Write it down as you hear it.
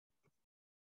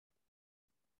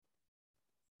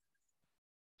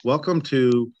Welcome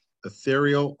to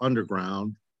Ethereal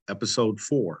Underground, Episode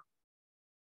 4.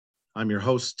 I'm your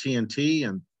host, TNT,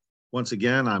 and once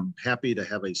again, I'm happy to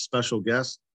have a special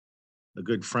guest, a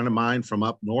good friend of mine from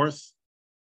up north,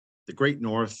 the Great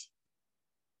North,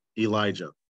 Elijah.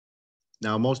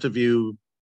 Now, most of you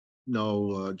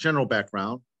know general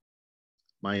background,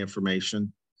 my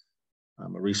information.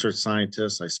 I'm a research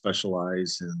scientist. I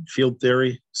specialize in field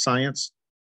theory science.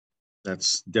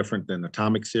 That's different than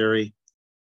atomic theory.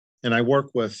 And I work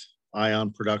with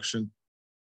ion production,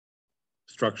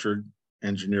 structured,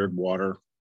 engineered water,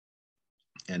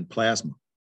 and plasma.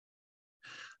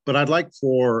 But I'd like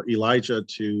for Elijah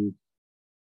to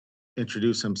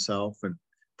introduce himself and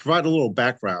provide a little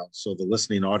background so the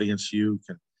listening audience, you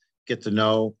can get to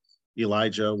know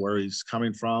Elijah, where he's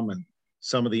coming from, and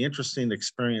some of the interesting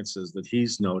experiences that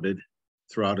he's noted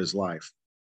throughout his life.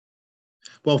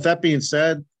 Well, with that being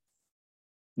said,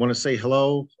 want to say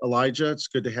hello, Elijah. It's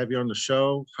good to have you on the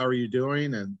show. How are you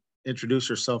doing? And introduce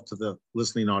yourself to the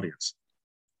listening audience.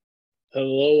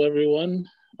 Hello, everyone.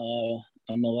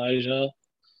 I'm Elijah.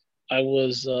 I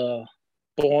was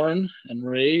born and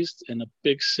raised in a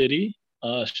big city,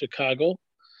 Chicago.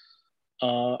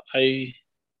 I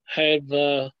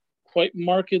have quite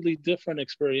markedly different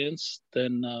experience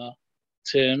than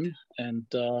Tim and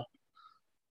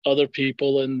other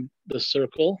people in the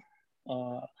circle.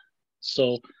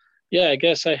 So, yeah, I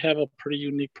guess I have a pretty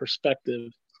unique perspective.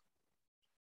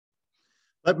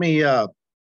 Let me,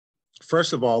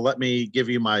 first of all, let me give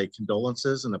you my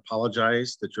condolences and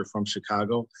apologize that you're from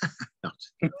Chicago. No,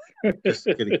 just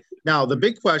kidding. Now, the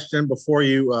big question before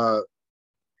you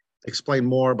explain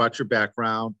more about your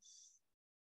background,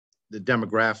 the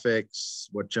demographics,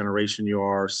 what generation you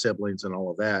are, siblings, and all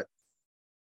of that.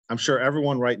 I'm sure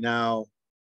everyone right now,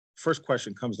 first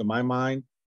question comes to my mind.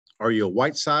 Are you a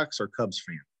White Sox or Cubs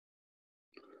fan?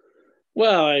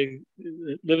 Well,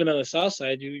 living on the South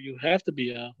Side, you have to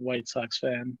be a White Sox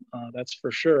fan. That's for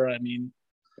sure. I mean,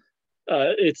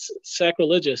 it's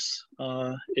sacrilegious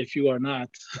if you are not.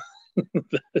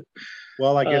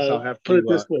 Well, I guess I'll have to put it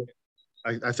this way.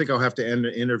 I think I'll have to end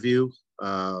the interview.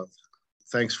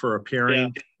 Thanks for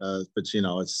appearing, but you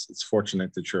know, it's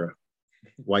fortunate that you're a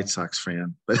White Sox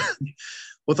fan. But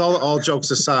with all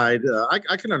jokes aside,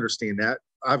 I can understand that.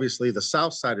 Obviously, the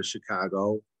South Side of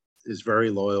Chicago is very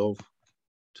loyal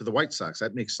to the White Sox.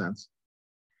 That makes sense.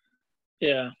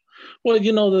 Yeah. Well,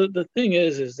 you know, the thing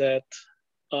is that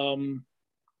in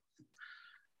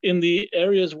the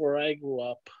areas where I grew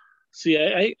up, see,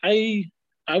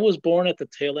 I was born at the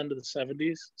tail end of the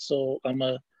 70s, so I'm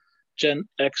a Gen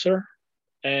Xer,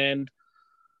 and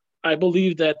I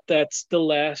believe that that's the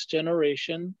last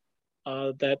generation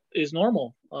that is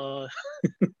normal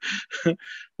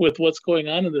with what's going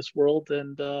on in this world.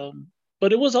 And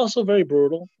but it was also very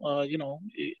brutal. You know,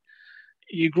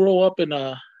 you grow up in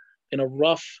a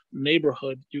rough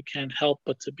neighborhood, you can't help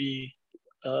but to be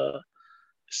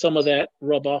some of that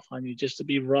rub off on you, just to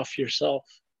be rough yourself.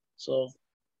 So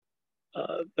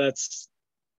that's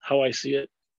how I see it.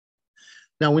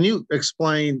 Now, when you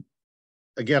explain,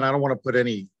 again, I don't want to put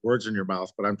any words in your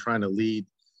mouth, but I'm trying to lead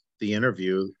the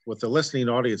interview with the listening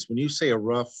audience. When you say a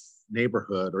rough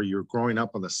neighborhood or you're growing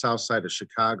up on the South Side of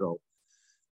Chicago,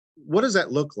 what does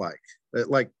that look like?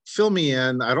 Like, fill me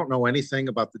in. I don't know anything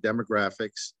about the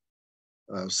demographics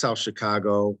of South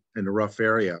Chicago in the rough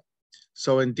area.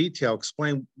 So in detail,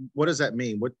 explain, what does that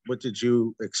mean? What did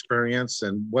you experience,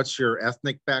 and what's your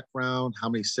ethnic background? How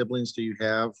many siblings do you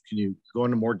have? Can you go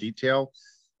into more detail?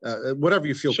 Whatever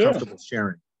you feel comfortable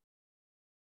sharing.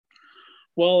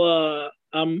 Well,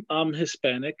 I'm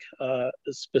Hispanic,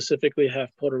 specifically half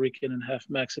Puerto Rican and half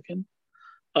Mexican.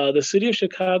 The city of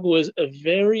Chicago is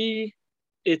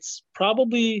it's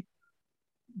probably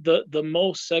the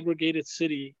most segregated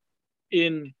city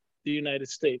in the United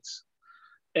States.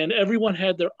 And everyone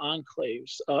had their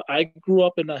enclaves. I grew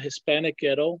up in a Hispanic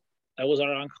ghetto. That was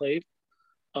our enclave.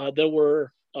 There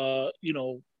were, you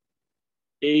know,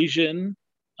 Asian,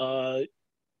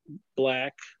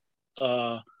 Black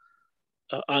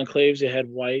enclaves. They had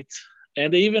white,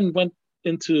 and they even went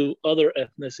into other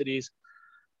ethnicities.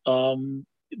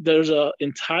 There's an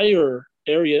entire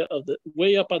area of the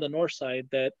way up on the north side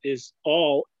that is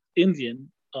all Indian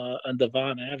on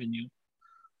Devon Avenue.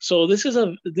 So this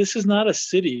is not a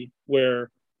city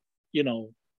where, you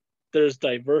know, there's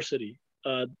diversity.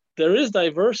 There is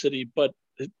diversity, but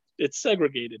it's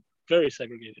segregated, very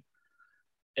segregated.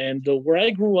 And where I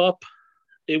grew up,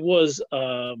 it was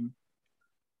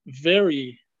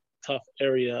very tough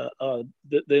area.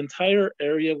 The entire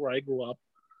area where I grew up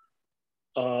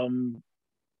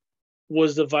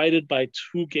was divided by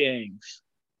two gangs.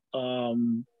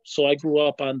 So I grew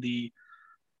up on the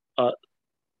uh,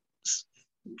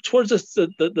 towards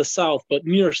the south, but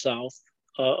near south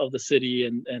of the city,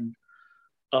 and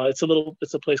it's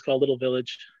a place called Little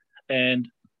Village, and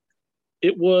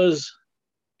it was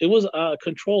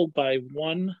controlled by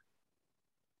one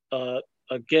a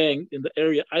gang in the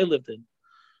area I lived in,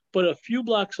 but a few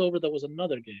blocks over there was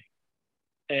another gang,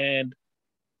 and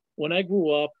when I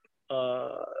grew up,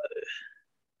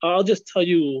 I'll just tell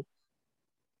you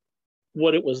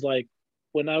what it was like.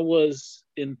 When I was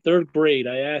in third grade,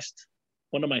 I asked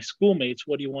one of my schoolmates,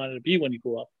 "What do you want to be when you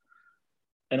grow up?"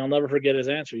 And I'll never forget his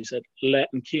answer. He said,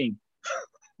 "Latin King."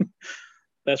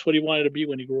 That's what he wanted to be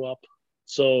when he grew up.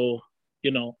 So,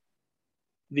 you know,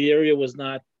 the area was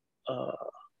not, uh,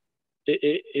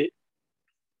 it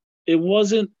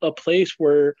wasn't a place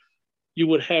where you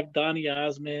would have Donny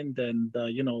Osmond and,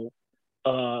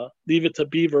 Leave It to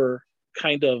Beaver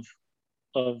kind of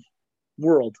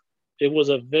world. It was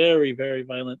a very, very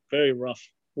violent, very rough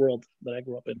world that I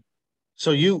grew up in.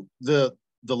 So the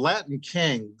Latin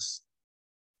Kings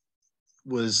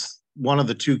was one of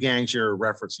the two gangs you're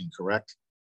referencing, correct?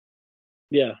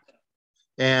 Yeah.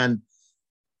 And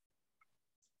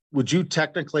would you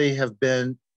technically have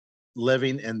been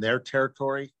living in their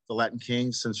territory, the Latin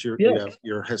Kings, since you're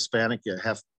Hispanic, you're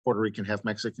half Puerto Rican, half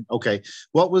Mexican? Okay.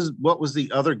 What was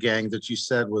the other gang that you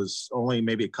said was only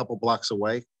maybe a couple blocks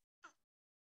away?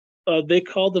 They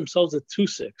called themselves the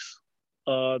 2-6.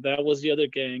 That was the other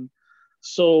gang.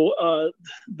 So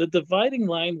the dividing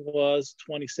line was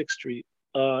 26th Street,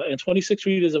 and 26th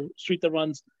Street is a street that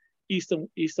runs east and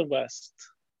west.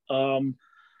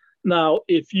 Now,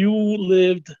 if you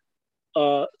lived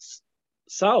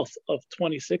south of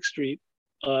 26th Street,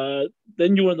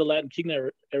 then you were in the Latin King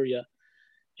area.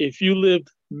 If you lived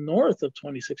north of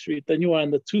 26th Street, then you were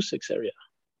in the 2-6 area.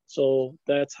 So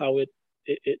that's how it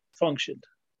functioned.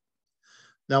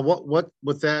 Now,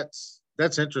 with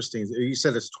that's interesting. You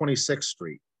said it's 26th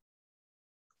Street.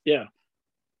 Yeah.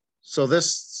 So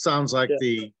this sounds like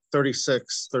the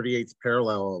 38th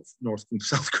parallel of North and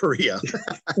South Korea.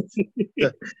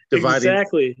 Dividing.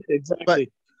 Exactly. But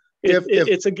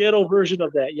it's a ghetto version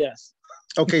of that, yes.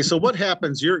 Okay, so what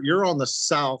happens? You're on the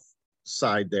south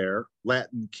side there,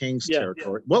 Latin Kings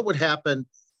territory. What would happen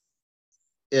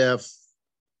if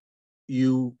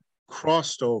you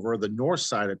crossed over the north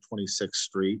side of 26th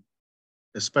Street,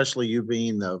 especially you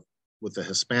being with the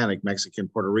Hispanic, Mexican,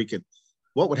 Puerto Rican?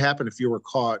 What would happen if you were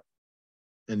caught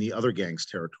in the other gang's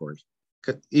territory?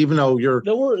 Even though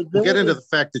we'll get into the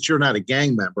fact that you're not a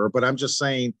gang member, but I'm just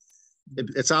saying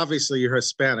it's obviously you're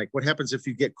Hispanic. What happens if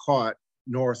you get caught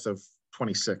north of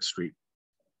 26th Street?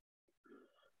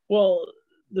 Well,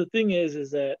 the thing is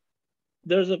that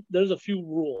there's a few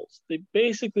rules. They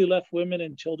basically left women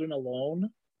and children alone.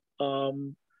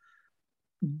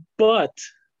 But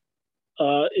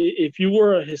if you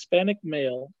were a Hispanic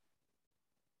male,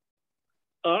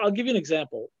 I'll give you an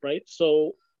example, right?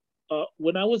 So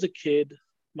when I was a kid,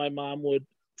 my mom would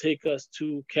take us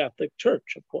to Catholic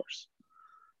church, of course.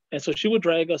 And so she would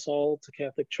drag us all to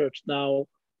Catholic church. Now,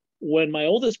 when my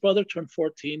oldest brother turned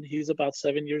 14, he's about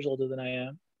 7 years older than I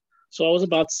am. So I was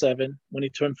about 7 when he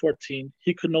turned 14.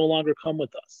 He could no longer come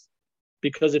with us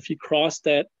because if he crossed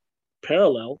that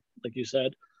parallel, like you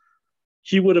said,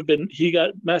 he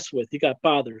got messed with, he got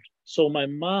bothered. So my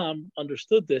mom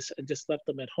understood this and just left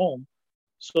them at home.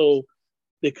 So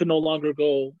they could no longer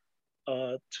go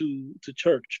to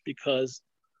church because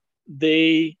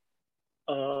they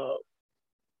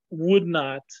would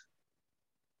not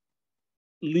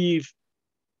leave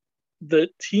the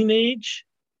teenage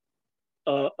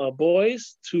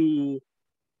boys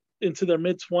into their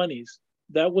mid-20s.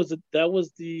 That was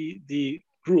the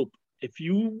group. If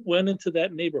you went into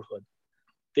that neighborhood,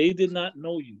 they did not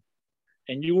know you,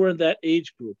 and you were in that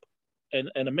age group, and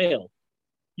a male,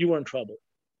 you were in trouble.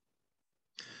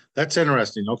 That's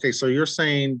interesting. Okay, so you're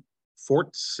saying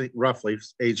roughly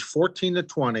age 14 to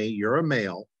 20, you're a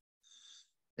male.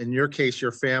 In your case,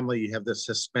 your family, you have this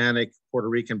Hispanic Puerto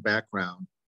Rican background.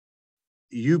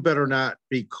 You better not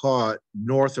be caught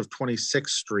north of 26th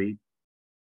Street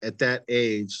at that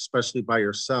age, especially by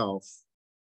yourself,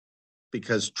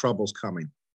 because trouble's coming.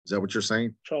 Is that what you're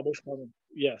saying? Trouble's coming,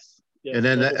 yes. And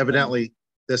then evidently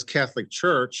this Catholic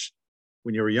church,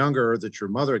 when you were younger, that your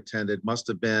mother attended, must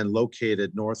have been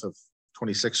located north of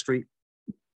 26th Street?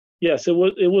 Yes, it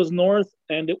was north,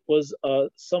 and it was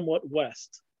somewhat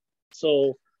west.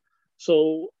 So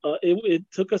it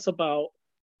took us about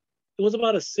a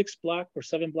 6-block or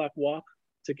 7-block walk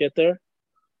to get there.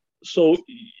 So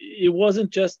it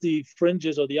wasn't just the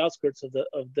fringes or the outskirts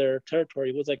of their territory.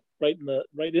 It was like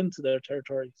right into their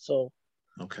territory. So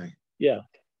okay, yeah.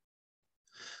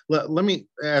 Let me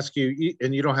ask you,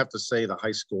 and you don't have to say the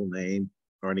high school name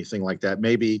or anything like that.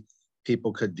 Maybe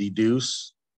people could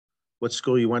deduce what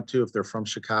school you went to if they're from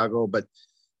Chicago. But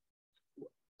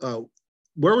uh,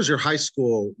 where was your high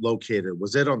school located?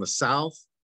 Was it on the south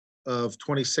of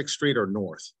 26th Street or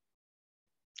north?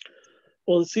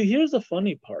 Well, see, here's the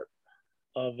funny part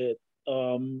of it.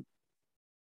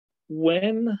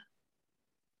 When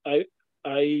I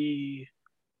I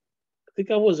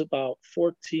think I was about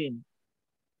 14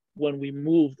 when we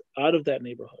moved out of that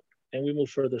neighborhood and we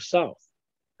moved further south,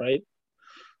 right?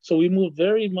 So we moved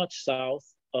very much south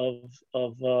of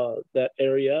that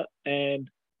area, and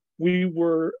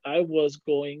I was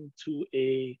going to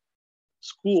a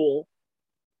school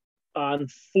on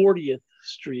 40th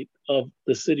Street of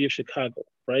the city of Chicago,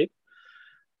 right?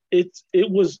 It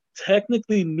was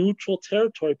technically neutral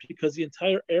territory because the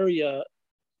entire area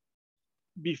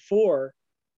before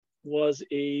was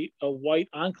a white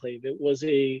enclave. It was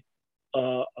a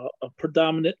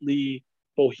predominantly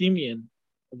bohemian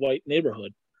white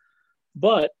neighborhood,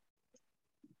 but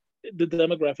the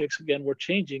demographics again were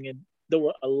changing, and there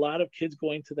were a lot of kids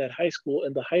going to that high school,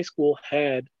 and the high school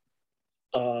had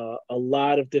a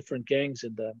lot of different gangs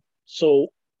in them. So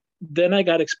then I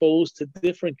got exposed to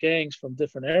different gangs from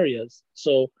different areas.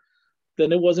 So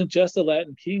then it wasn't just the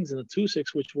Latin Kings and the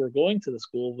Two-Six which were going to the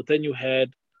school, but then you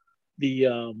had the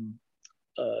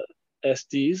uh,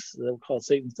 SDs, they were called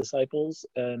Satan's Disciples,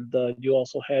 and you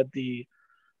also had the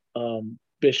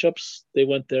bishops. They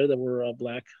went there. That were a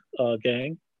black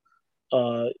gang,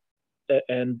 uh,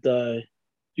 and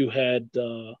you had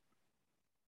uh,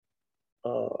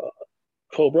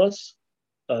 Cobras.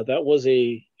 That was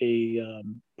a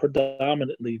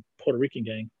predominantly Puerto Rican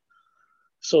gang.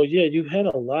 So yeah, you had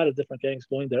a lot of different gangs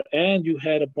going there, and you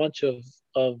had a bunch of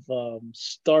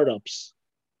startups,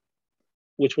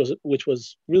 which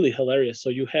was really hilarious. So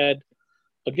you had,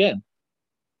 again,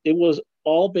 it was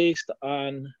all based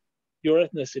on your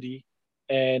ethnicity,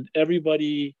 and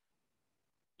everybody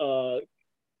uh,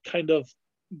 kind of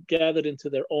gathered into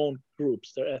their own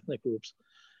groups, their ethnic groups.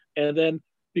 And then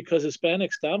because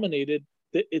Hispanics dominated,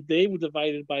 they were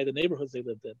divided by the neighborhoods they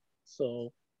lived in.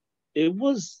 So it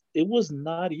was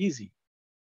not easy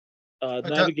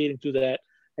navigating through that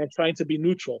and trying to be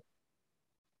neutral.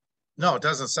 No, it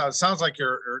doesn't sound. It sounds like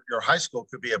your high school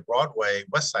could be a Broadway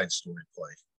West Side Story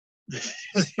play.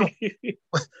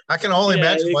 I can only Yeah,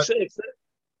 imagine what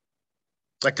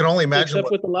I can only imagine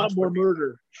except what with a lot more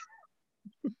murder.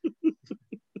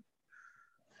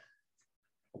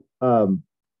 Um,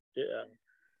 Yeah.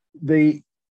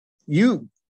 you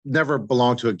never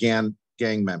belonged to a gang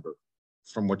member,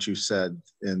 from what you said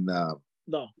in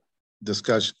No.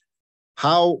 discussion.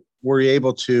 How were you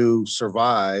able to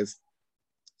survive?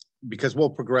 Because we'll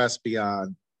progress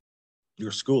beyond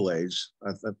your school age.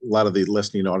 A lot of the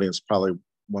listening audience probably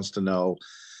wants to know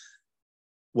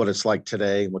what it's like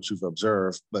today and what you've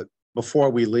observed. But before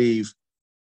we leave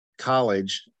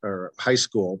college or high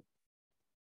school,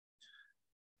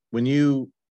 when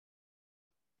you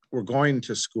were going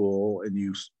to school and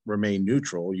you remained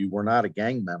neutral, you were not a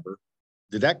gang member.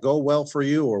 Did that go well for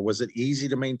you, or was it easy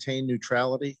to maintain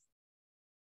neutrality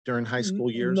during high school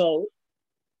years? No,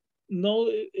 no,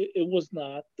 it was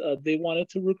not. They wanted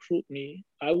to recruit me.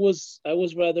 I was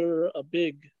rather a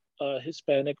big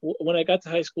Hispanic. When I got to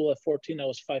high school at 14, I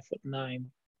was 5'9",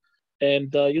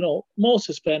 and most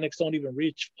Hispanics don't even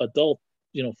reach adult,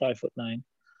 5'9",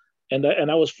 and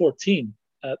I was 14.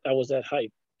 I was that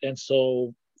height, and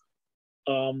so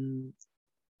um,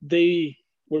 they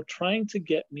were trying to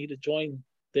get me to join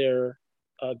their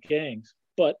gangs,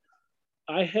 but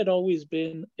I had always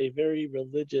been a very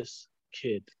religious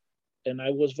kid, and I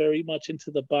was very much into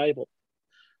the Bible.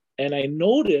 And I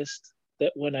noticed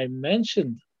that when I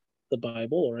mentioned the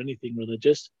Bible or anything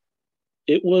religious,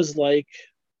 it was like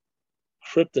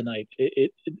kryptonite.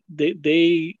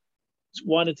 They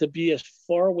wanted to be as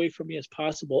far away from me as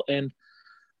possible. And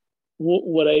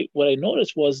what I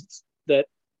noticed was that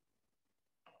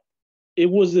it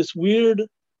was this weird,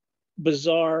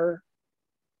 bizarre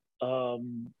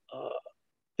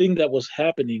thing that was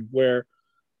happening where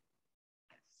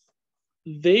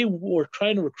they were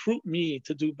trying to recruit me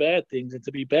to do bad things and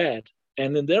to be bad.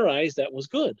 And in their eyes, that was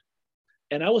good.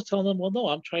 And I was telling them, well, no,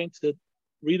 I'm trying to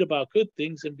read about good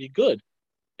things and be good.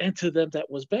 And to them,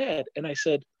 that was bad. And I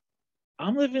said,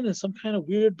 I'm living in some kind of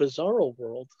weird, bizarro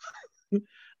world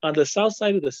on the south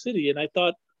side of the city. And I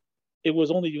thought it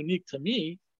was only unique to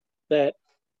me that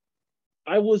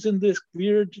I was in this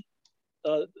weird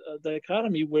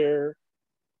dichotomy where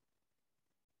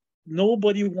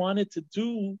nobody wanted to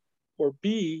do or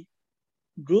be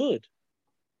good.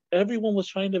 Everyone was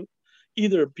trying to,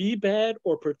 either be bad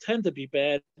or pretend to be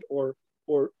bad, or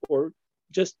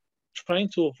just trying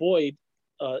to avoid,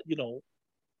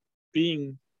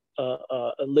 being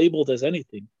labeled as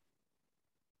anything.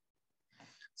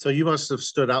 So you must have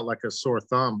stood out like a sore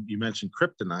thumb. You mentioned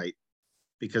kryptonite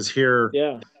because here,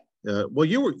 Yeah. well,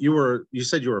 you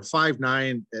said you were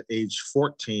 5'9" at age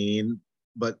 14,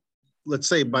 but let's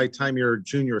say by the time you're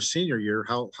junior or senior year,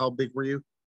 how big were you?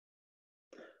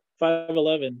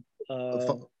 5'11".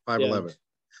 5'11". Yeah.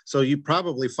 So you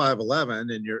probably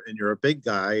 5'11", and you're a big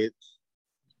guy.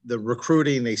 The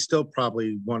recruiting, they still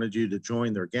probably wanted you to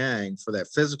join their gang for that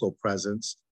physical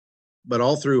presence, but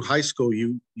all through high school,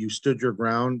 you stood your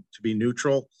ground to be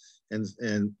neutral, and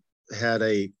had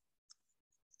a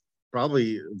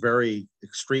probably very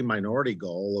extreme minority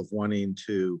goal of wanting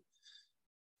to,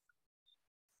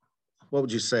 what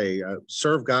would you say,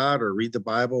 serve God or read the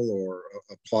Bible or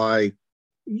apply.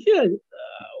 Yeah.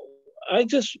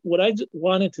 What I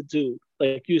wanted to do,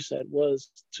 like you said, was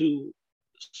to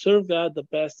serve God the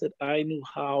best that I knew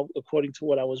how, according to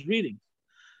what I was reading.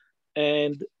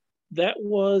 And that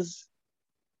was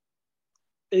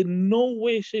in no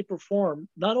way, shape, or form.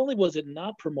 Not only was it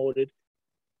not promoted,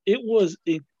 it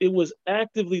was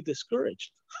actively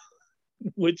discouraged,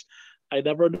 which I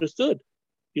never understood.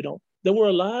 There were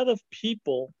a lot of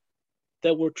people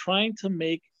that were trying to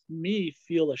make me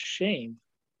feel ashamed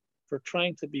for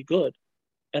trying to be good.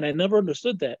 And I never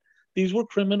understood that. These were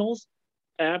criminals,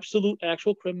 absolute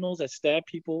actual criminals that stabbed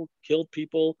people, killed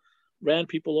people, ran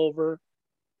people over,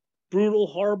 brutal,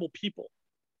 horrible people.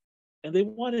 And they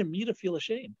wanted me to feel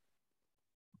ashamed.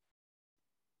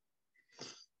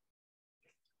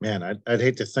 Man, I'd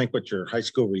hate to think what your high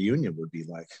school reunion would be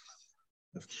like.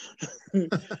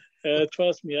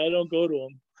 Trust me, I don't go to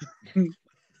them.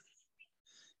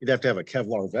 You'd have to have a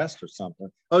Kevlar vest or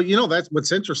something. Oh, that's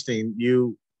what's interesting.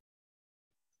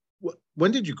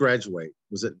 When did you graduate?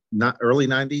 Was it not early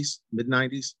 90s, mid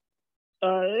 90s?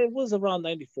 It was around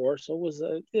 94, so it was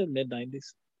mid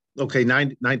 90s. Okay,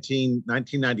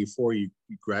 1994, you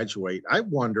graduate. I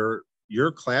wonder,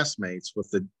 your classmates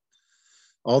with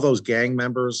all those gang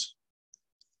members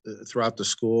throughout the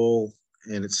school,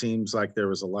 and it seems like there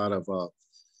was a lot of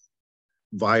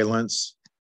violence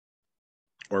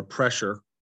or pressure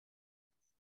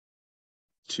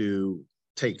to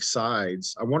take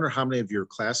sides. I wonder how many of your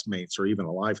classmates are even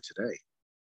alive today.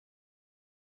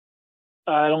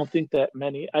 I don't think that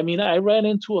many. I mean, I ran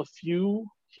into a few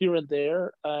here and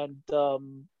there, and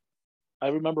I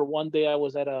remember one day I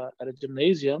was at a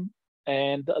gymnasium,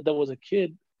 and there was a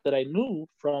kid that I knew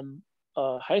from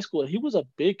high school, and he was a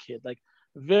big kid, like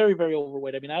very, very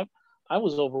overweight. I mean, I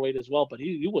was overweight as well, but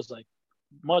he was like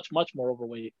much, much more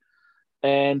overweight.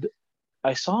 And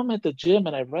I saw him at the gym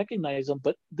and I recognized him,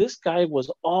 but this guy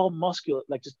was all muscular,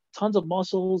 like just tons of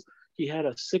muscles. He had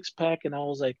a six pack, and I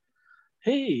was like,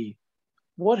 "Hey,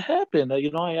 what happened?"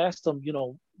 I asked him,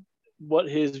 what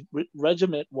his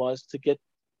regiment was to get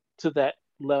to that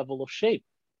level of shape.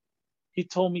 He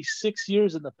told me 6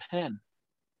 years in the pen.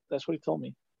 That's what he told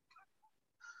me.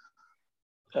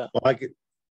 Yeah. Well,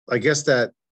 I guess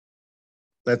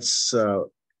that's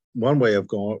one way of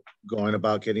going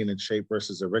about getting in shape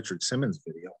versus a Richard Simmons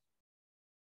video.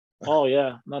 Oh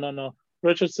yeah, no.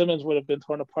 Richard Simmons would have been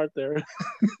torn apart there.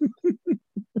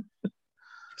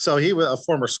 So he was a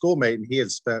former schoolmate, and he had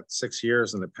spent 6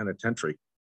 years in the penitentiary.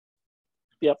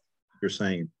 Yep. You're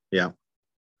saying, yeah.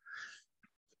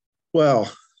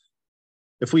 Well,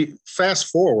 if we fast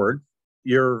forward,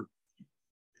 you're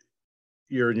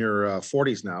in your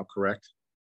 40s now, correct?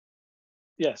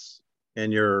 Yes.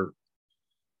 And you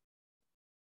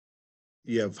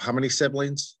have how many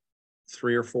siblings?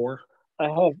 3 or 4?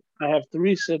 I have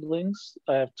 3 siblings.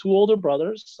 I have 2 older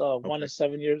brothers. One is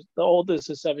 7 years. The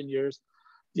oldest is 7 years.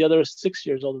 The other is 6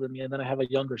 years older than me, and then I have a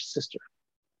younger sister.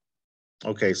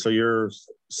 Okay, so you're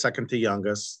second to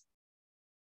youngest.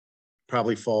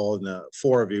 Probably fall in the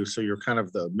 4 of you, so you're kind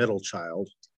of the middle child.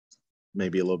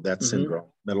 Maybe a little that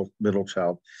syndrome, middle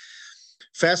child.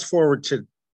 Fast forward to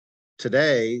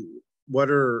today, what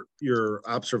are your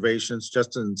observations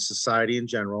just in society in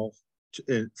general?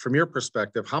 From your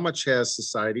perspective, how much has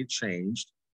society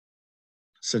changed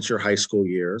since your high school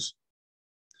years?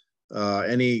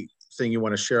 Anything you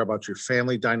want to share about your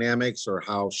family dynamics or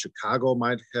how Chicago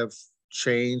might have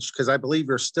changed? Because I believe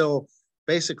you're still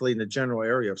basically in the general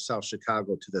area of South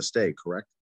Chicago to this day, correct?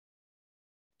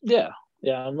 Yeah,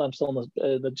 I'm still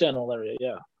in the general area.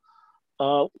 Yeah.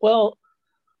 Well,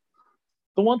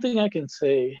 the one thing I can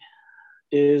say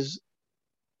is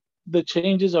the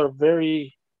changes are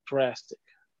very drastic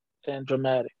and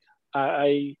dramatic.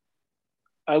 I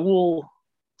will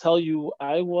tell you,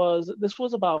 this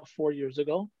was about 4 years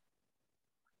ago.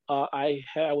 I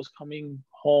was coming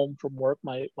home from work.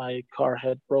 My car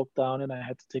had broke down and I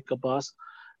had to take a bus.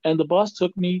 And the bus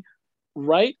took me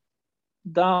right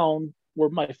down where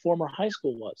my former high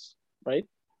school was, right?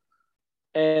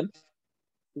 And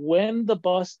when the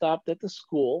bus stopped at the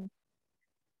school,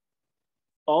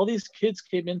 all these kids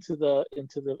came into the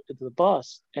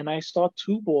bus, and I saw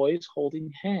two boys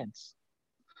holding hands,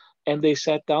 and they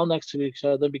sat down next to each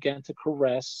other, began to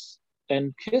caress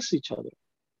and kiss each other.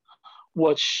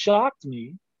 What shocked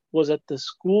me was that the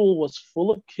school was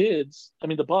full of kids. I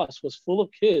mean, the bus was full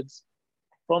of kids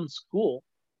from school,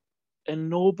 and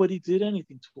nobody did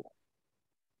anything to them.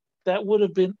 That would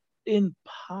have been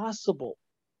impossible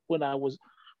when I was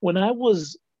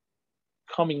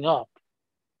coming up.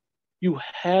 You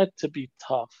had to be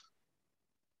tough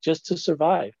just to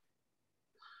survive.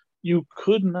 You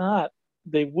could not,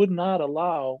 they would not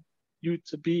allow you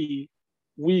to be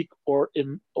weak or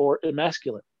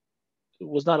emasculate. It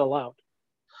was not allowed.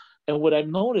 And what I've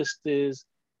noticed is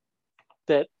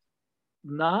that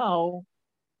now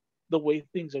the way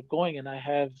things are going, and I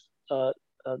have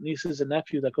nieces and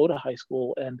nephews that go to high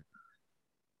school, and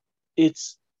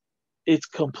it's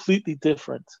completely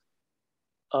different.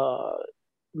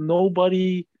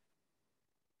 Nobody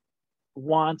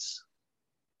wants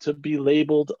to be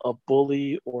labeled a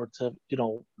bully or to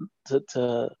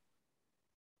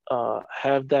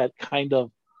have that kind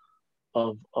of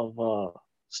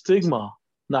stigma.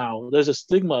 Now there's a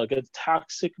stigma against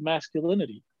toxic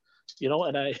masculinity,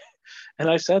 and I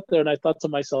sat there and I thought to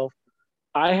myself,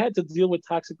 I had to deal with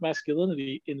toxic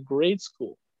masculinity in grade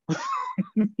school.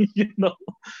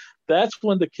 That's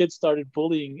when the kids started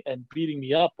bullying and beating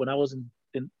me up when I was in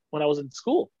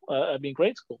school.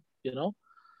 Grade school.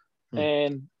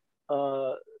 And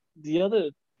the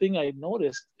other thing I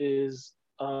noticed is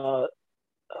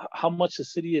how much the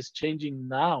city is changing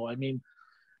now. I mean,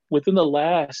 within the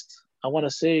last, I want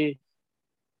to say,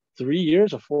 3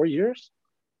 years or 4 years,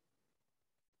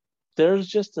 there's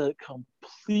just a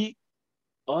complete,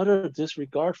 utter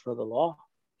disregard for the law.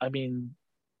 I mean,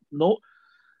 no,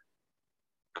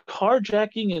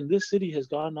 carjacking in this city has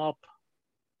gone up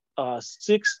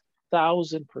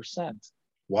 6,000%.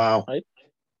 Wow. Right?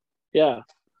 Yeah.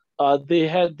 They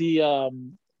had the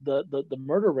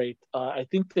murder rate. I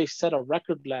think they set a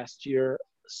record last year.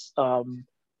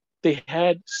 They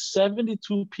had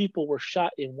 72 people were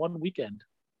shot in one weekend.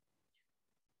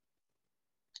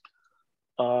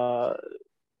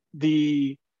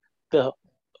 The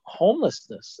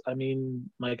homelessness. I mean,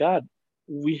 my God,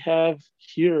 we have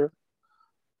here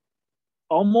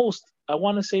almost, I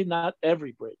want to say not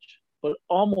every bridge, but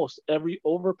almost every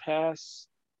overpass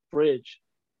bridge.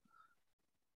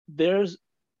 There's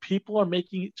people are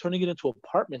turning it into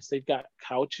apartments. They've got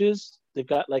couches. They've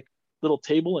got like little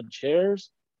table and chairs.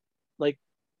 Like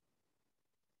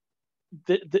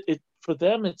for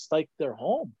them, it's like their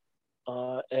home.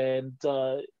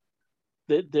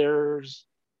 There's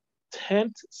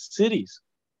tent cities,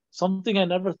 something I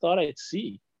never thought I'd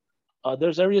see.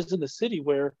 There's areas in the city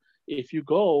where if you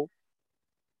go,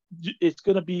 it's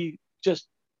going to be just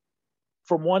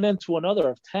from one end to another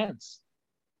of tents.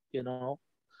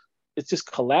 It's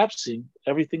just collapsing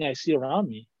everything I see around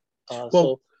me.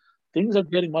 So things are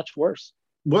getting much worse.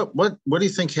 What do you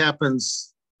think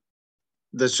happens?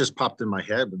 This just popped in my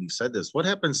head when you said this. What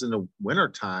happens in the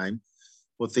wintertime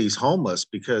with these homeless?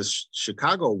 Because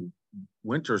Chicago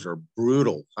winters are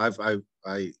brutal. I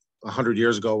 100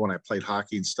 years ago when I played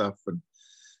hockey and stuff, and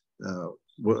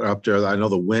up there, I know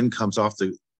the wind comes off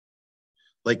the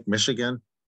Lake Michigan.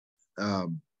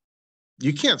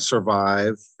 You can't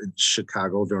survive in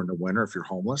Chicago during the winter if you're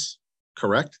homeless,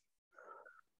 correct?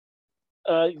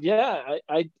 Yeah,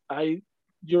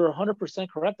 you're 100%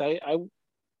 correct. I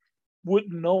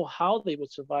wouldn't know how they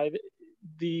would survive.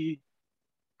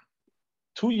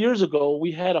 2 years ago,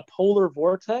 we had a polar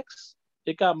vortex.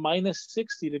 It got minus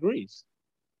 60 degrees.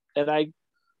 And I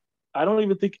don't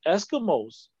even think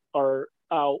Eskimos are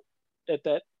out at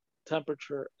that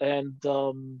temperature. And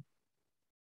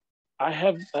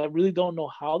I really don't know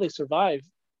how they survive,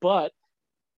 but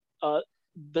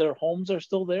their homes are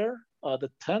still there.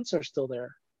 The tents are still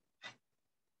there.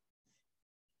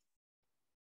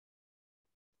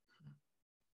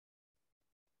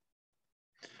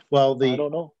 Well, I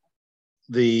don't know.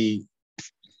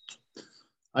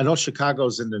 I know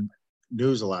Chicago's in the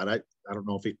news a lot. I don't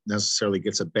know if it necessarily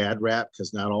gets a bad rap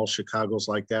because not all Chicago's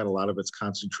like that. A lot of it's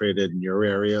concentrated in your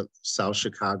area, South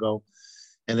Chicago,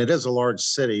 and it is a large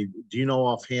city. Do you know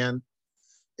offhand,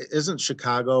 isn't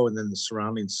Chicago and then the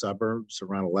surrounding suburbs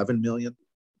around 11 million?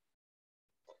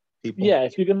 people? Yeah,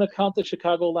 if you're going to count the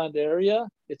Chicagoland area,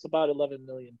 it's about 11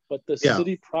 million. But the Yeah.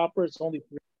 city proper, it's only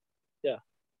 3. Yeah.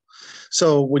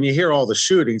 So when you hear all the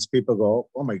shootings, people go,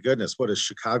 "Oh my goodness, what is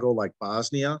Chicago like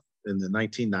Bosnia in the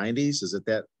 1990s? Is it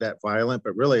that violent?"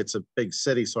 But really, it's a big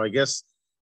city. So I guess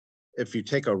if you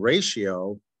take a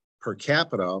ratio per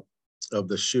capita of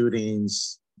the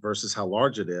shootings versus how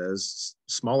large it is,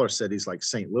 smaller cities like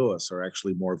St. Louis are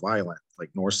actually more violent,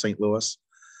 like North St. Louis.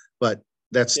 But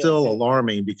that's still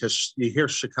alarming because you hear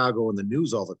Chicago in the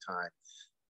news all the time.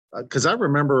 Because I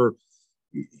remember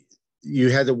you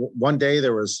had one day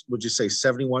there was, would you say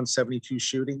 71, 72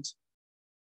 shootings?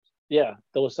 Yeah,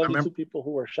 there was 72 people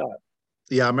who were shot.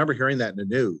 Yeah, I remember hearing that in the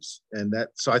news. And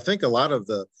so I think a lot of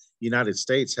the United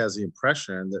States has the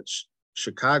impression that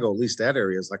Chicago, at least that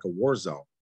area, is like a war zone.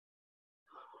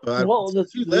 But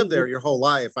if you live there your whole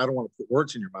life, I don't want to put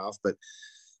words in your mouth, but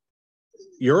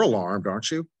you're alarmed,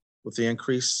 aren't you, with the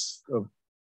increase of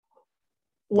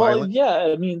violence? Yeah,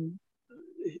 I mean,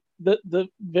 the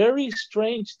very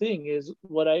strange thing is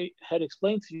what I had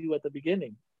explained to you at the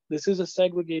beginning. This is a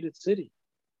segregated city,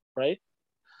 right?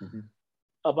 Mm-hmm.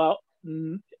 About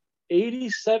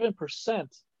 87%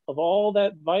 of all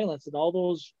that violence and all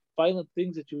those violent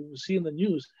things that you see in the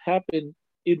news happen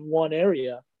in one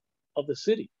area of the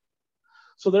city.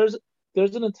 So there's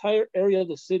an entire area of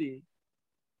the city,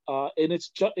 and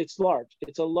it's large.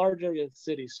 It's a large area of the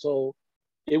city. So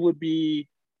it would be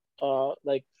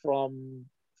like from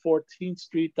 14th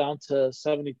Street down to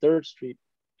 73rd Street,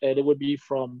 and it would be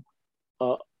from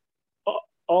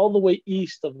all the way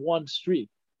east of one street.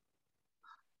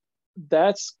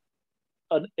 That's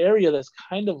an area that's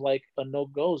kind of like a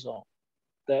no-go zone.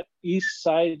 That east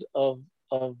side of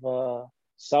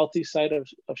southeast side of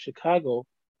Chicago,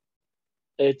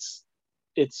 it's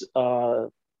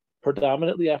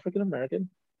predominantly African American,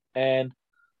 and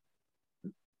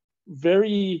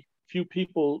very few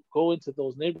people go into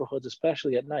those neighborhoods,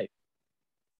 especially at night,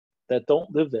 that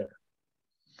don't live there.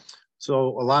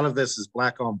 So a lot of this is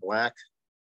black on black.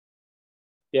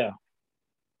 Yeah.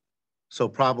 So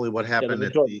probably what happened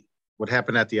at the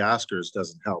Oscars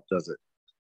doesn't help, does it?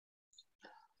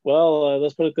 Well,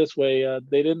 let's put it this way: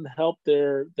 they didn't help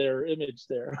their image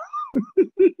there.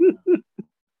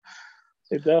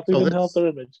 They definitely didn't help their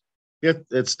image.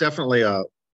 It's definitely a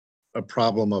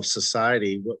problem of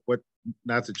society. What?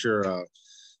 Not that you're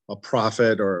a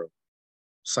prophet or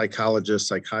psychologist,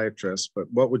 psychiatrist, but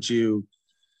what would you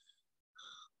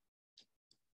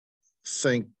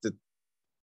think that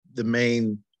the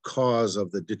main cause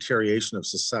of the deterioration of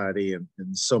society and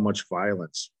so much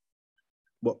violence?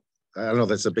 Well, I don't know,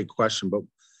 that's a big question, but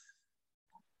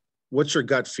what's your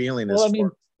gut feeling as far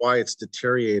as why it's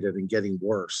deteriorated and getting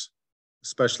worse,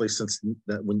 especially since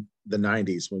the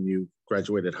 90s when you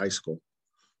graduated high school?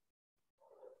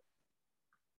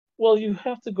 Well, you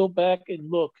have to go back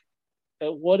and look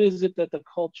at what is it that the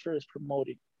culture is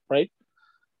promoting, right?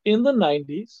 In the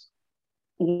 90s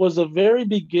was the very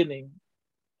beginning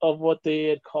of what they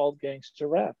had called gangster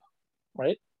rap,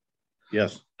 right?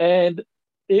 Yes. And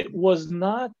it was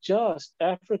not just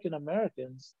African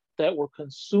Americans that were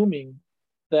consuming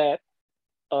that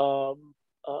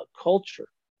culture.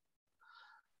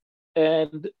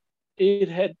 And it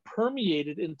had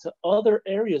permeated into other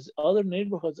areas, other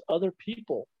neighborhoods, other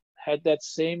people had that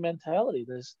same mentality,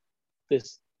 this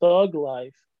thug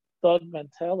life, thug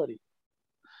mentality.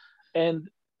 And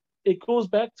it goes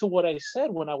back to what I said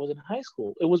when I was in high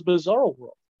school. It was bizarro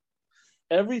world.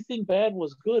 Everything bad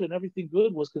was good and everything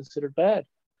good was considered bad.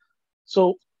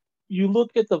 So you look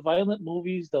at the violent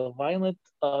movies, the violent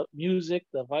music,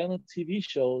 the violent TV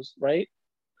shows, right?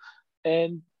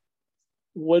 And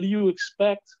what do you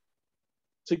expect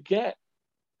to get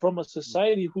from a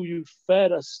society who you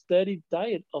fed a steady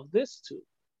diet of this to?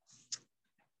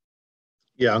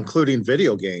 Yeah, including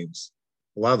video games.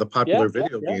 A lot of the popular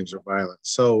video games are violent.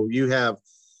 So you have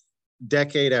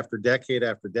decade after decade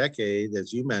after decade,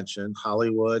 as you mentioned,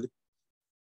 Hollywood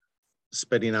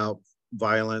spitting out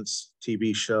violence,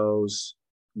 TV shows,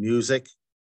 music,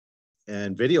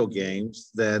 and video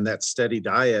games. Then that steady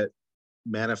diet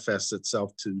manifests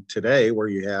itself to today, where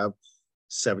you have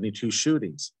 72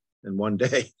 shootings in one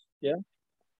day.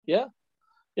 Yeah.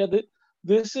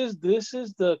 This is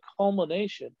the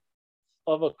culmination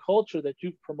of a culture that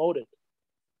you've promoted.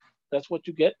 That's what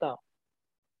you get now.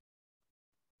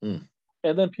 And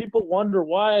then people wonder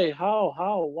why,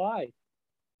 how, why.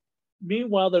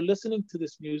 Meanwhile, they're listening to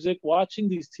this music, watching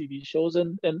these TV shows,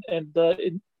 and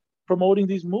promoting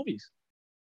these movies.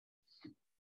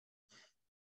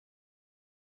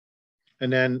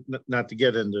 And then, not to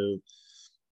get into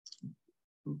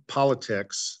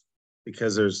politics,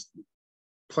 because there's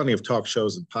plenty of talk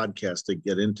shows and podcasts to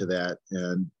get into that.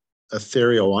 And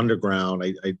Ethereal Underground,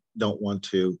 I don't want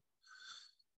to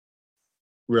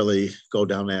really go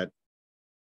down that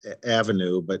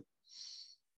avenue, but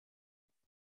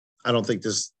I don't think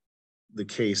this is the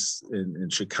case in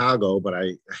Chicago, but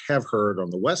I have heard on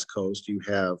the West Coast, you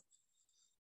have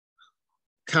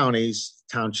counties,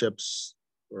 townships,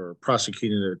 or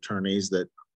prosecuting attorneys that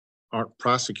aren't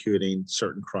prosecuting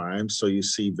certain crimes. So you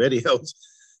see videos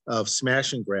of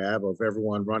smash and grab of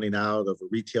everyone running out of a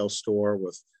retail store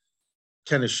with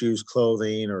tennis shoes,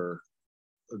 clothing, or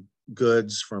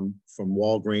goods from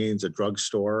Walgreens, a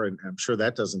drugstore, and I'm sure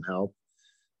that doesn't help,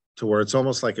 to where it's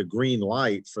almost like a green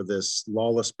light for this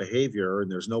lawless behavior,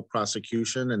 and there's no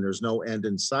prosecution and there's no end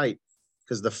in sight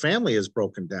because the family is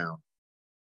broken down.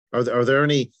 Are there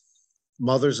any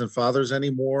mothers and fathers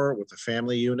anymore with a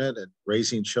family unit and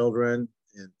raising children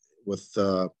and with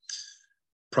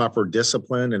proper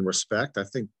discipline and respect? I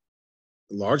think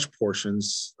large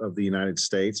portions of the United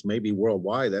States, maybe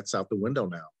worldwide, that's out the window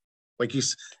now. Like you,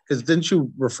 because didn't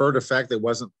you refer to the fact that it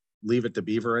wasn't Leave It to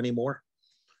Beaver anymore?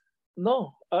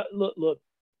 No, look.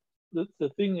 The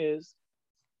thing is,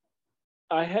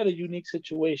 I had a unique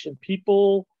situation.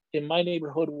 People in my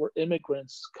neighborhood were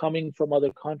immigrants coming from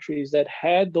other countries that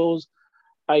had those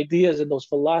ideas and those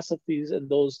philosophies and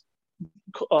those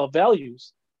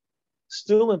values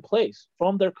still in place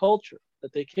from their culture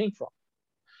that they came from.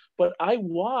 But I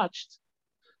watched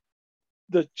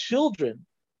the children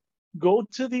go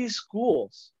to these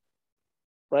schools,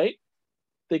 right?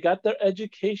 They got their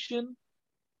education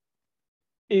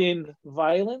in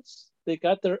violence. They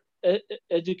got their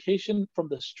education from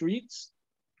the streets.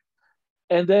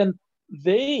 And then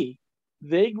they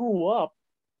grew up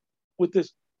with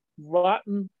this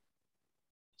rotten,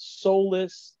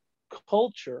 soulless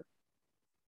culture.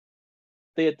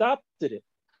 They adopted it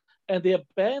and they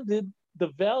abandoned the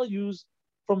values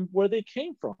from where they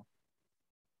came from.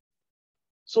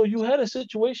 So you had a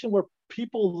situation where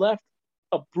people left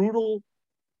a brutal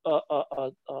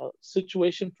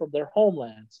situation from their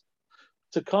homelands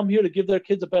to come here to give their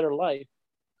kids a better life.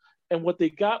 And what they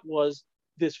got was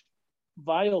this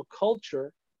vile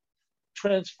culture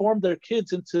transformed their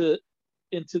kids into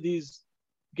these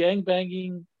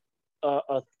gangbanging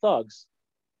thugs.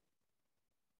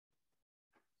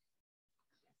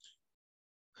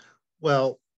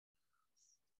 Well,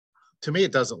 to me,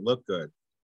 it doesn't look good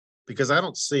because I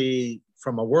don't see,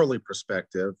 from a worldly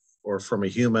perspective or from a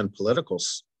human political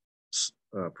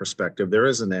perspective, there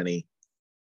isn't any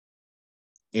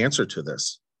answer to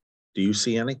this. Do you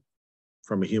see any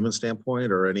from a human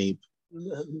standpoint or any?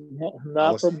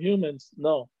 Not from humans.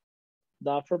 No,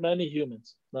 not from any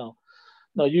humans. No.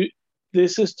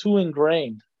 This is too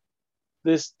ingrained.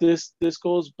 This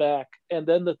goes back. And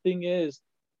then the thing is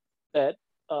that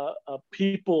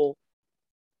people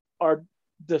are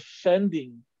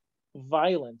defending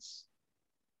violence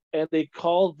and they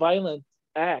call violent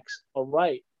acts a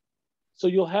right. So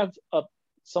you'll have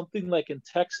something like in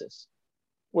Texas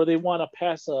where they want to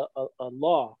pass a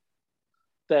law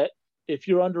that if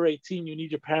you're under 18, you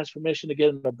need your parents' permission to get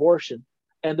an abortion,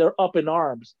 and they're up in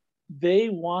arms. They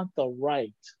want the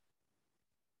right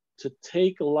to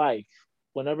take life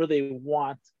whenever they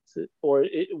want to, or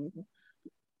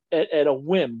at a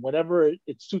whim, whenever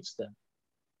it suits them.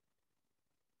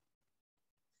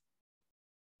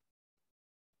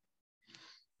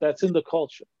 That's in the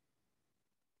culture.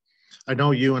 I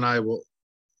know you and I will,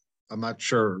 I'm not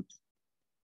sure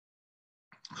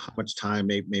how much time,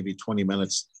 maybe 20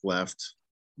 minutes left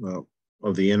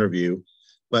of the interview,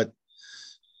 but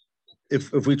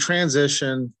if we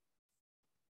transition,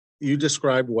 you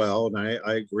described well, and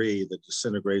I agree, the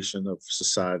disintegration of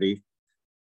society.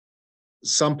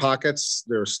 Some pockets,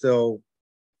 there's still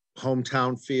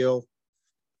hometown feel.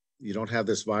 You don't have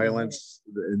this violence,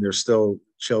 and there's still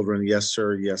children, yes,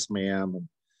 sir, yes, ma'am.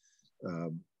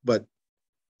 But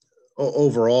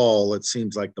overall, it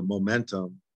seems like the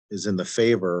momentum is in the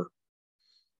favor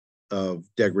of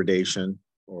degradation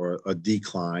or a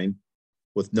decline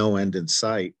with no end in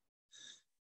sight.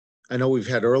 I know we've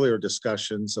had earlier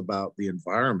discussions about the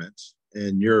environment,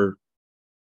 and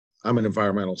I'm an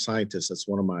environmental scientist. That's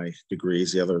one of my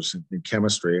degrees. The other's in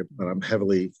chemistry, but I'm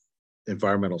heavily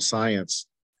environmental science.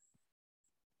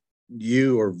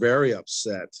 You are very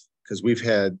upset because we've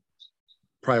had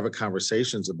private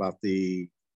conversations about the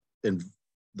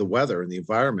weather and the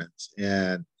environment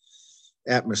and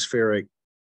atmospheric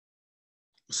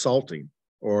salting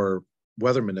or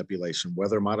weather manipulation,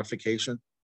 weather modification.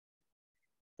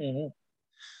 Mm-hmm.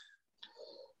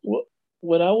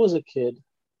 When I was a kid,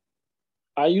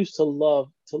 I used to love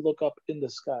to look up in the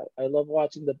sky. I love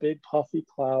watching the big puffy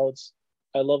clouds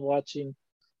I love watching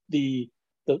the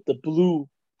the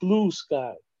blue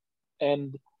sky,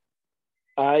 and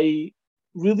I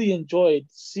really enjoyed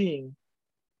seeing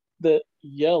the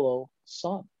yellow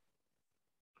sun.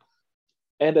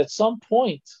 And at some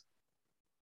point,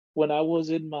 when I was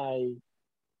in my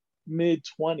mid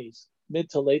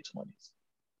to late 20s,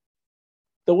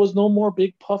 there was no more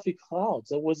big puffy clouds.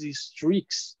 There was these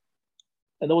streaks,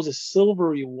 and there was a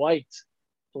silvery white.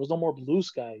 There was no more blue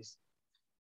skies.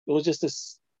 It was just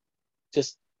this,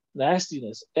 just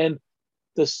nastiness. And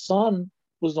the sun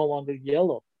was no longer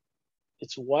yellow;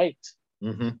 it's white.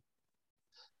 Mm-hmm.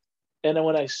 And then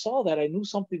when I saw that, I knew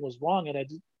something was wrong, and I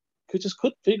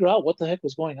couldn't figure out what the heck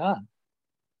was going on.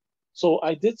 So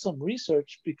I did some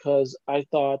research because I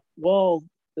thought, well,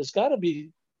 there's got to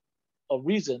be a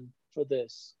reason for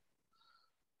this.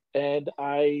 And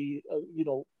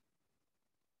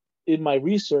in my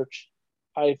research,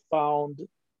 I found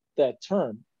that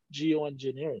term,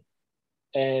 geoengineering.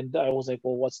 And I was like,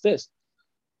 well, what's this?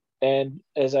 And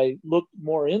as I looked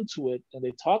more into it, and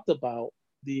they talked about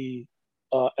the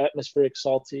atmospheric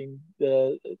salting,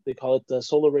 they call it the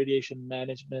solar radiation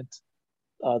management.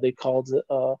 They called it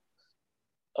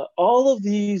all of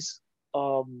these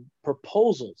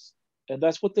proposals. And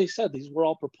that's what they said. These were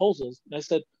all proposals. And I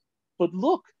said, but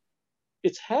look,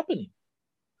 it's happening.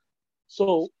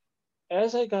 So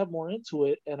as I got more into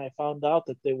it and I found out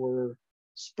that they were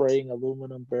spraying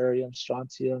aluminum, barium,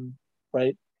 strontium,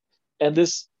 right? And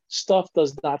this stuff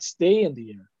does not stay in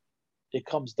the air, it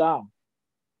comes down.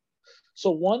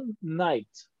 So one night,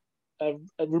 I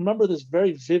remember this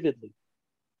very vividly.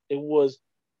 It was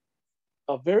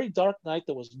a very dark night.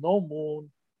 There was no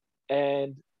moon,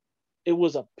 and it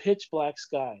was a pitch black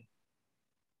sky.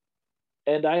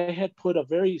 And I had put a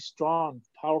very strong,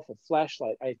 powerful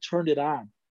flashlight. I turned it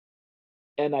on,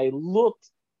 and I looked,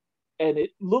 and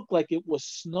it looked like it was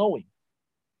snowing.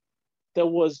 There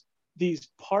was these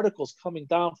particles coming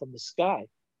down from the sky,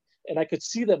 and I could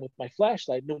see them with my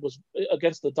flashlight, and it was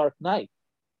against the dark night.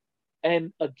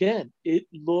 And again, it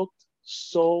looked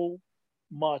so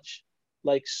much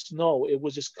like snow. It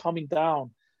was just coming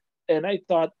down. And I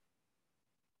thought,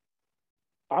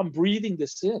 I'm breathing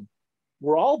this in.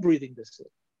 We're all breathing this in.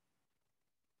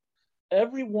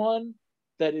 Everyone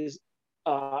that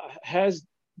has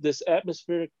this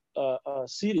atmospheric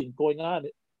seeding going on,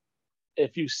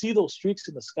 if you see those streaks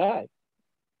in the sky,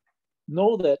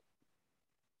 know that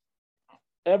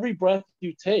every breath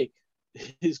you take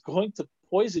is going to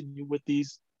poison you with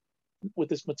this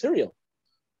material.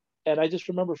 And I just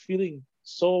remember feeling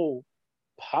so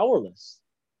powerless,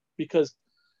 because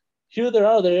here they're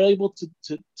able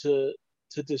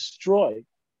to destroy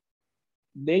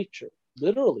nature,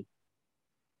 literally.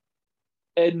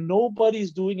 And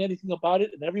nobody's doing anything about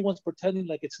it, and everyone's pretending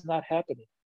like it's not happening.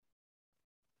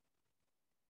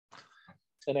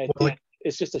 And I think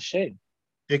it's just a shame.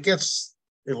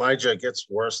 Elijah, it gets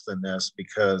worse than this,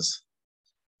 because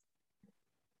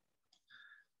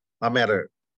I'm at a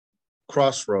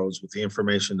crossroads with the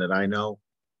information that I know,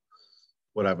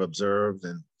 what I've observed,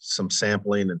 and some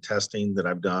sampling and testing that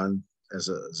I've done as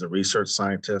a research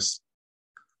scientist,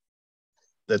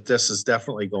 that this is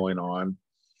definitely going on.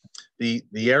 The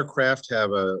aircraft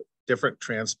have a different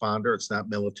transponder. It's not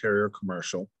military or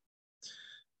commercial.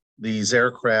 These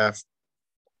aircraft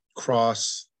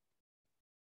cross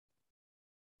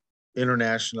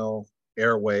international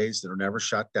airways that are never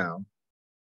shut down.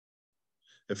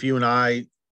 If you and I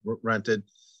rented,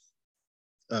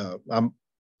 I'm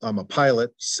a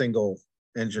pilot, single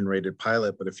engine rated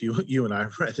pilot, but if you and I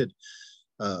rented,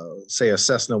 say, a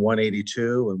Cessna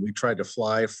 182, and we tried to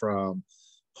fly from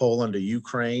Poland to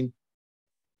Ukraine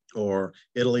or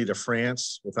Italy to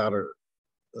France without a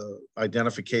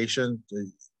identification,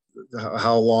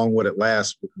 how long would it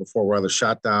last before we're either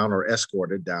shot down or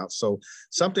escorted down? So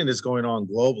something is going on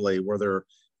globally where they're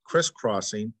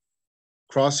crisscrossing,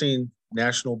 crossing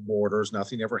national borders.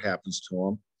 Nothing ever happens to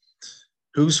them.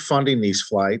 Who's funding these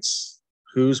flights?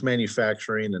 Who's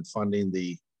manufacturing and funding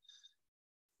the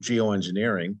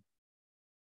geoengineering?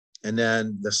 And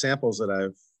then the samples that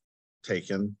I've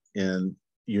taken in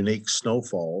unique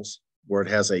snowfalls where it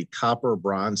has a copper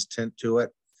bronze tint to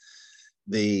it,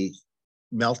 the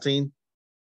melting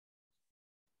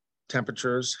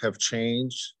temperatures have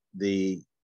changed. The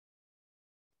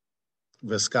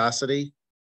viscosity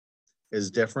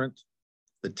is different.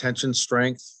 The tension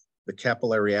strength, the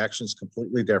capillary action is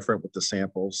completely different with the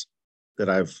samples that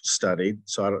I've studied.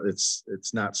 So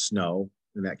it's not snow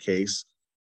in that case,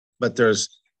 but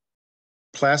there's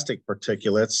plastic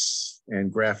particulates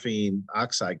and graphene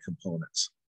oxide components.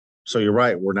 So you're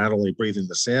right, we're not only breathing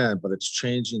this in, but it's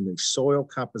changing the soil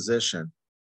composition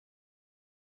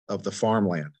of the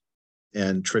farmland,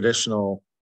 and traditional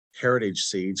heritage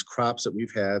seeds, crops that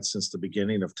we've had since the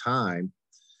beginning of time,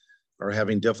 are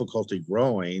having difficulty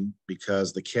growing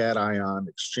because the cation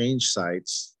exchange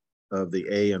sites of the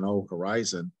A and O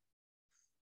horizon,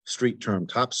 street term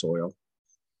topsoil,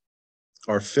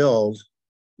 are filled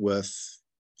with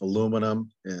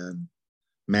aluminum and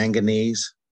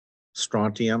manganese,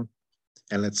 strontium,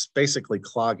 and it's basically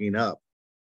clogging up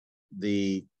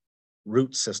the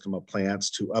root system of plants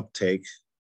to uptake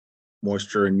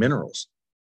moisture and minerals.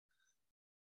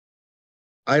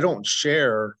 I don't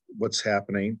share what's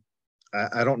happening.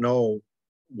 I don't know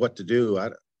what to do.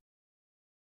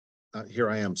 Here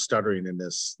I am stuttering in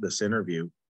this interview.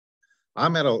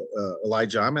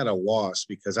 Elijah, I'm at a loss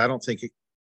because I don't think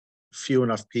few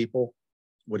enough people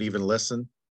would even listen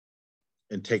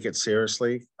and take it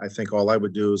seriously. I think all I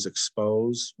would do is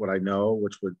expose what I know,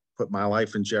 which would put my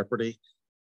life in jeopardy.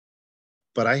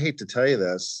 But I hate to tell you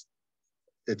this,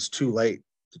 it's too late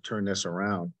to turn this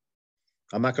around.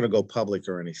 I'm not going to go public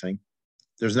or anything.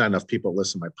 There's not enough people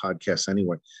listen to my podcast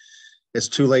anyway. It's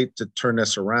too late to turn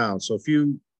this around. So if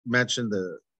you mention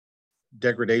the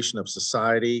degradation of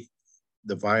society,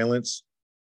 the violence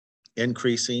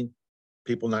increasing,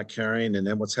 people not caring, and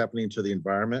then what's happening to the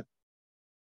environment,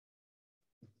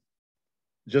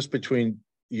 just between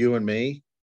you and me,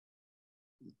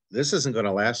 this isn't going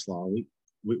to last long.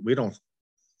 We don't.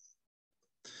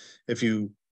 If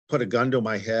you put a gun to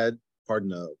my head, pardon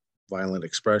the violent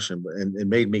expression, and it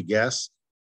made me guess,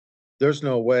 there's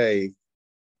no way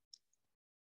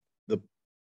the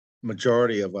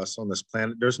majority of us on this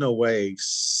planet, there's no way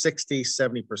 60,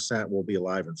 70% will be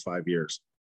alive in 5 years.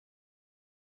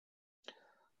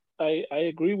 I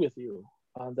agree with you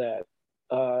on that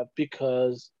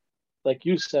because, like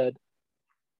you said,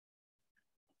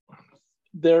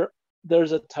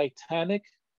 there's a Titanic,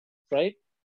 right?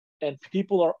 And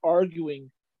people are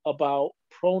arguing about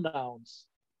pronouns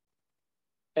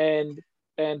and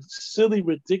silly,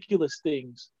 ridiculous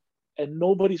things, and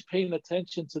nobody's paying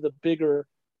attention to the bigger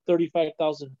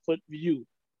 35,000-foot view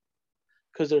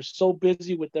because they're so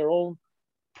busy with their own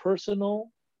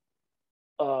personal,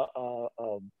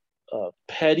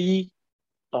 petty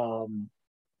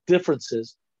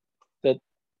differences that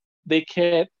they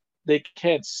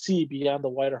can't see beyond the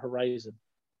wider horizon.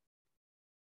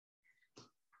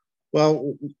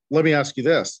 Well, let me ask you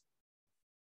this.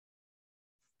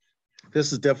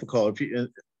 This is difficult.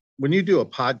 When you do a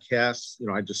podcast,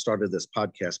 I just started this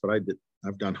podcast, but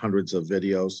I've done hundreds of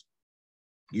videos.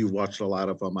 You've watched a lot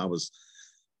of them. I was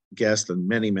guest in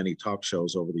many, many talk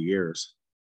shows over the years.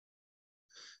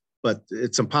 But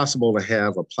it's impossible to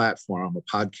have a platform, a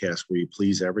podcast where you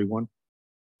please everyone.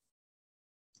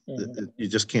 Mm-hmm. You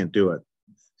just can't do it.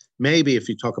 Maybe if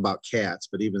you talk about cats,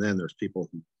 but even then there's people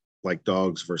who like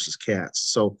dogs versus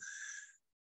cats. So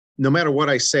no matter what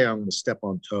I say, I'm going to step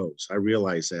on toes. I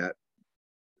realize that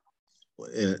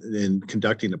in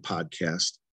conducting a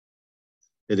podcast,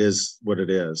 it is what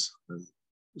it is.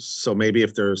 So maybe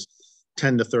if there's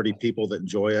 10 to 30 people that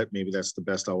enjoy it, maybe that's the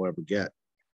best I'll ever get.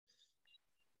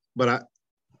 But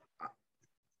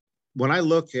when I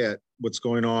look at what's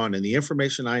going on and the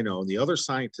information I know and the other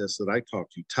scientists that I talk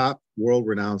to, top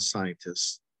world-renowned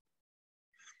scientists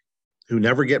who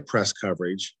never get press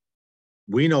coverage,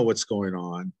 we know what's going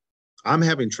on. I'm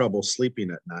having trouble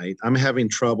sleeping at night. I'm having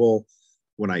trouble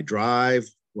when I drive,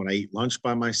 when I eat lunch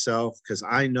by myself, because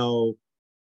I know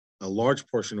a large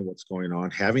portion of what's going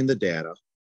on, having the data,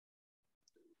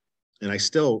 and I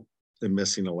still am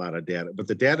missing a lot of data, but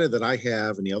the data that I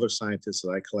have and the other scientists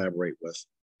that I collaborate with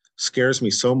scares me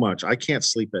so much. I can't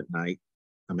sleep at night.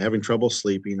 I'm having trouble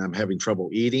sleeping. I'm having trouble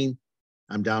eating.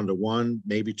 I'm down to 1,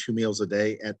 maybe 2 meals a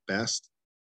day at best.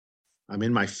 I'm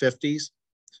in my 50s.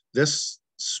 This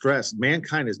stress,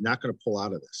 mankind is not going to pull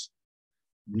out of this.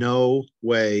 No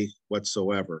way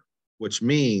whatsoever, which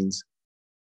means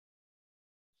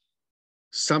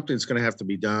something's going to have to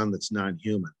be done that's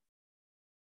non-human.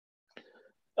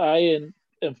 I am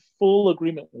in full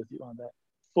agreement with you on that.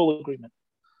 Full agreement.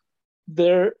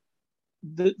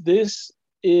 This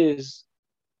is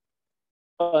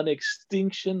an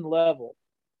extinction level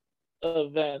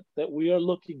event that we are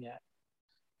looking at.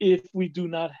 If we do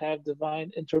not have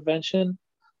divine intervention,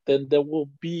 then there will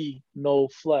be no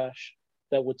flesh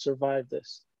that would survive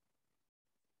this.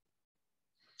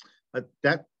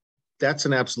 That's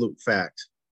an absolute fact.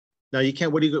 Now you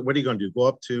can't. What are you going to do? Go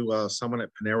up to someone at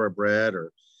Panera Bread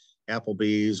or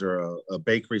Applebee's or a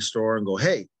bakery store and go,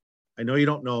 "Hey, I know you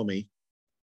don't know me.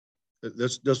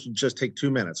 This will just take 2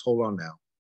 minutes. Hold on now.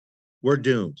 We're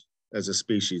doomed as a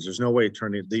species. There's no way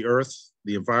turning the earth,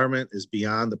 the environment is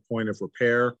beyond the point of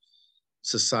repair.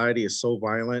 society is so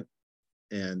violent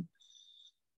and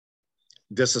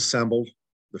disassembled.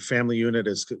 The family unit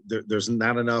is there's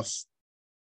not enough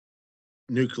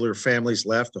nuclear families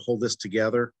left to hold this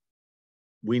together.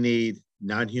 We need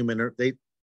non-human.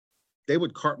 They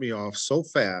would cart me off so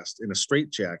fast in a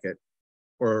straitjacket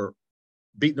or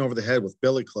beaten over the head with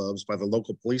billy clubs by the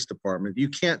local police department. You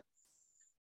can't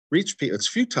reach people. It's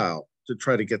futile to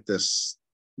try to get this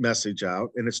message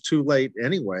out, and it's too late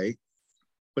anyway.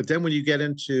 But then when you get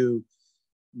into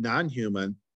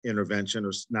non-human intervention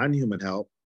or non-human help,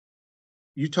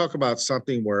 you talk about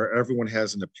something where everyone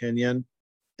has an opinion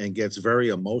and gets very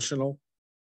emotional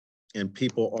and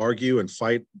people argue and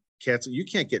fight. You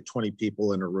can't get 20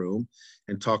 people in a room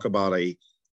and talk about a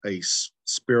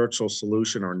spiritual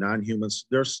solution or non-humans.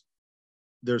 There's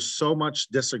so much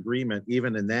disagreement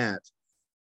even in that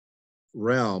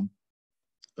realm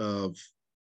of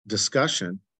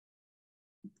discussion.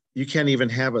 You can't even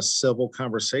have a civil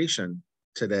conversation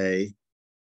today.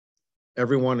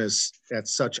 Everyone is at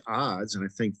such odds, and I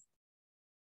think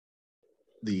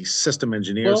the system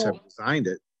engineers have designed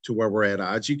it to where we're at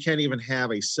odds. You can't even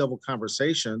have a civil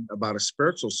conversation about a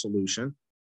spiritual solution.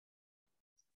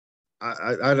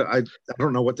 I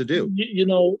don't know what to do. You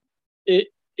know, it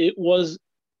was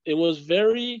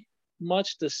very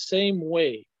much the same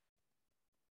way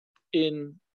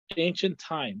in ancient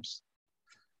times,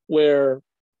 where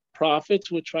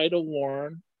prophets would try to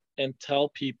warn and tell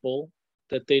people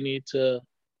that they need to,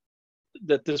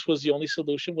 that this was the only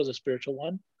solution, was a spiritual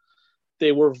one.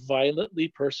 They were violently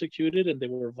persecuted and they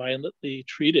were violently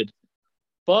treated.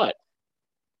 But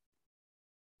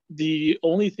the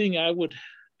only thing I would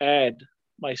add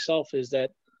myself is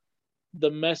that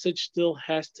the message still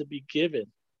has to be given,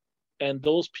 and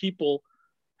those people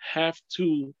have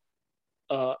to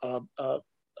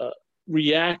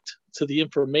react to the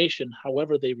information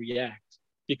however they react,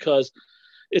 because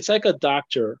it's like a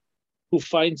doctor who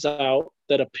finds out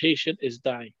that a patient is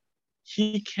dying.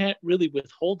 He can't really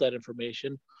withhold that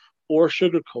information or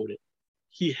sugarcoat it.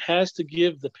 He has to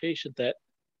give the patient that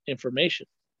information.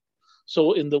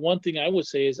 So in the one thing I would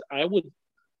say is, I would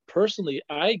personally,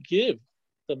 I give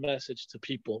the message to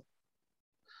people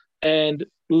and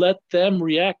let them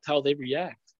react how they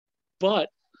react. But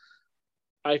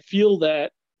I feel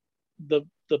that the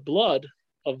blood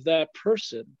of that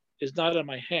person is not in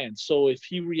my hands. So if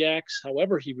he reacts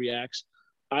however he reacts,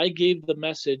 I gave the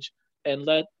message and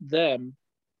let them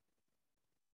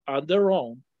on their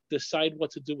own decide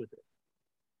what to do with it.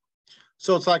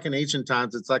 So it's like in ancient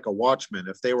times, it's like a watchman.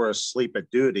 If they were asleep at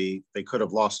duty, they could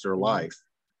have lost their life.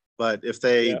 But if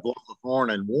they blow the horn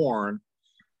and warn,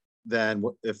 then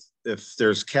if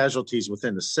there's casualties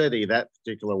within the city, that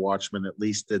particular watchman at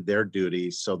least did their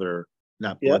duty, so they're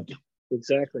not blood. Yep,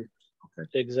 exactly. Okay.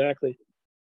 Exactly.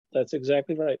 That's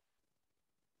exactly right.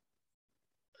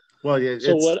 Well, yeah.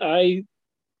 So what I...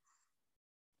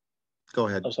 Go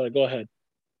ahead. I'm sorry, go ahead.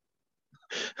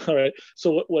 All right.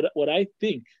 So what I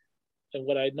think and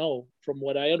what I know from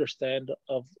what I understand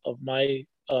of my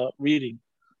reading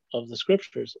of the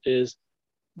scriptures is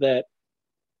that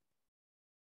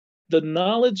the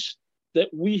knowledge that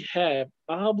we have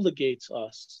obligates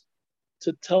us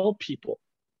to tell people.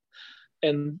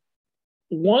 And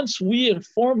once we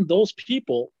inform those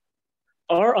people,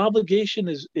 our obligation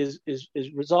is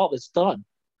resolved. It's done.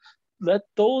 Let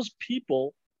those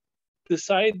people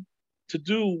decide to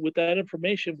do with that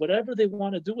information whatever they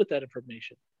want to do with that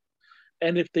information.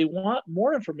 And if they want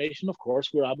more information, of course,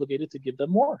 we're obligated to give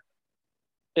them more.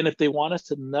 And if they want us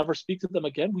to never speak to them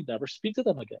again, we never speak to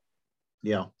them again.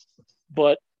 Yeah.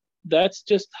 But that's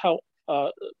just how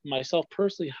myself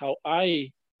personally, how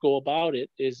I go about it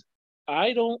is,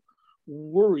 I don't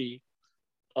worry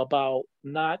about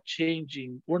not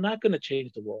changing. We're not going to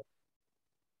change the world.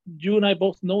 You and I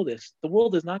both know this. The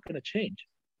world is not going to change.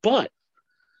 But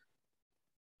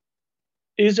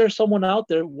is there someone out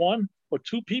there, one or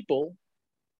two people,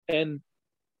 and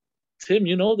Tim,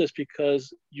 you know this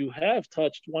because you have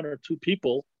touched one or two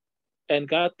people and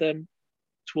got them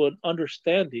to an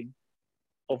understanding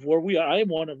of where we are. I am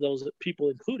one of those people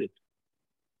included.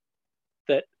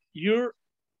 That your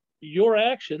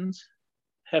actions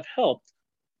have helped.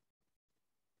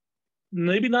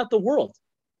 Maybe not the world.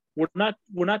 We're not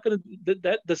going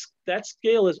to, that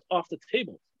scale is off the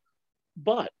table.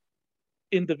 But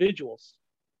individuals.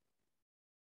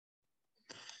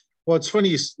 Well, it's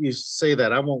funny you say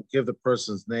that. I won't give the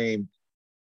person's name.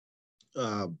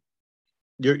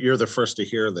 You're the first to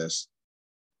hear this.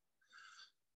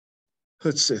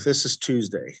 Let's see. This is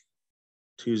Tuesday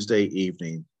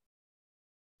evening.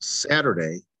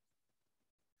 Saturday,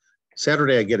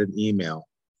 I get an email.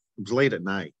 It was late at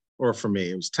night, or for me,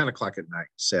 it was 10 o'clock at night,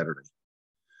 Saturday.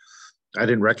 I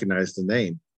didn't recognize the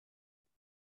name.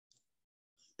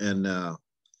 And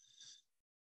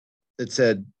it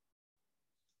said,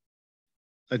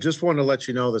 I just want to let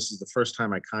you know this is the first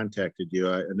time I contacted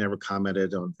you. I never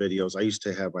commented on videos. I used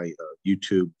to have a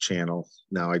YouTube channel.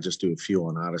 Now I just do a few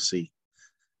on Odyssey.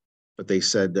 But they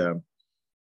said,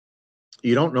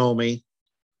 you don't know me.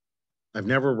 I've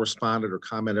never responded or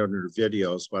commented on your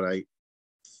videos, but I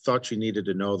thought you needed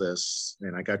to know this.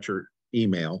 And I got your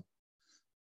email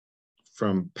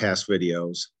from past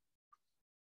videos.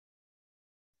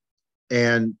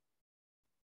 And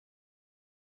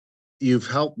you've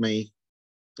helped me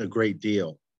a great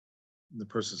deal. And the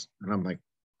person, and I'm like,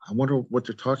 I wonder what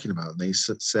they're talking about. And they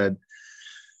said,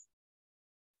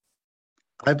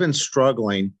 I've been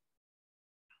struggling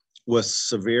with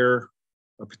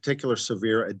a particular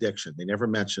severe addiction. They never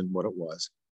mentioned what it was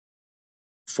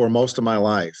for most of my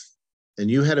life. And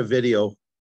you had a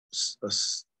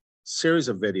series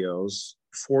of videos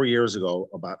 4 years ago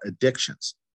about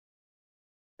addictions.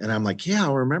 And I'm like, yeah,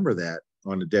 I remember that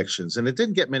on addictions. And it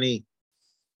didn't get many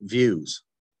views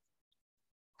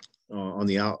on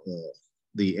the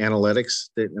analytics.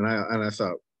 And I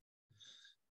thought,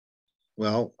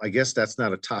 well, I guess that's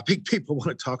not a topic people want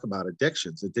to talk about,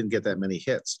 addictions. It didn't get that many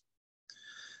hits.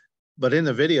 But in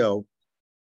the video,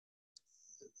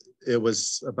 it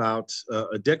was about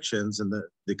addictions and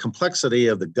the complexity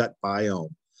of the gut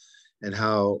biome and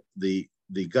how the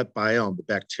gut biome, the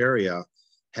bacteria,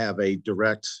 have a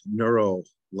direct neural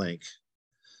link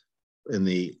in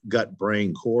the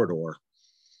gut-brain corridor.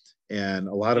 And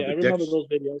a lot of I remember those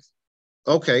videos.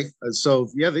 Okay, so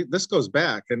yeah, this goes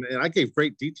back, and I gave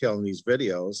great detail in these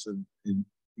videos, and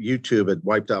YouTube had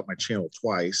wiped out my channel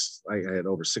twice. I had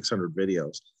over 600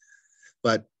 videos,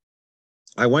 but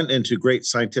I went into great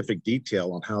scientific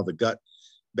detail on how the gut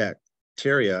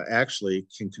bacteria actually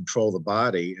can control the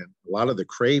body, and a lot of the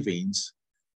cravings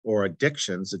or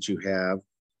addictions that you have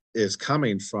is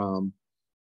coming from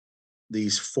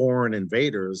these foreign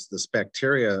invaders, this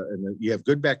bacteria, and you have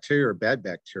good bacteria or bad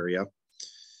bacteria.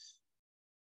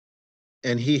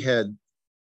 And he had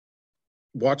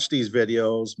watched these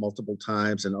videos multiple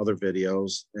times and other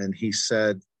videos. And he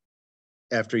said,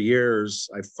 after years,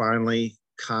 I finally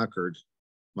conquered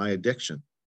my addiction.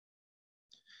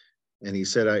 And he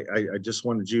said, I just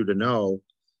wanted you to know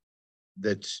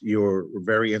that you're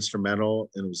very instrumental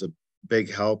and it was a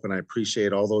big help. And I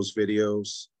appreciate all those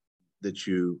videos that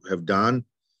you have done.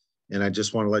 And I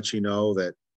just want to let you know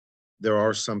that there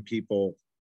are some people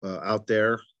out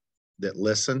there that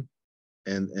listen,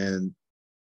 and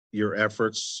your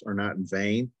efforts are not in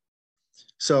vain.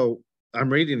 So I'm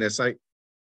reading this, I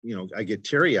get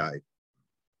teary-eyed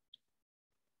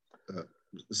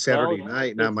Saturday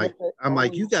night, and I'm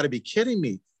like, you got to be kidding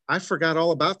me. I forgot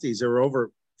all about these. They were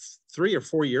over 3 or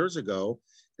 4 years ago,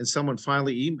 and someone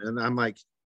finally emailed, and I'm like,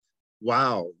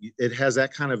 wow, it has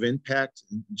that kind of impact,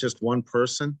 just one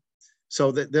person.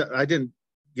 So that I didn't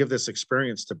give this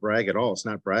experience to brag at all. It's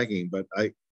not bragging, but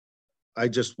I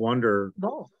just wonder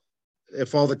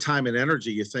if all the time and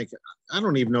energy you think, I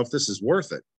don't even know if this is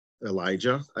worth it,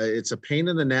 Elijah. It's a pain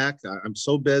in the neck. I'm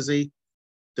so busy.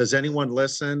 Does anyone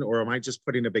listen? Or am I just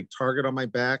putting a big target on my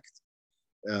back?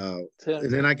 And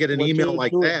then I get an email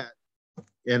like that,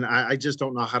 and I just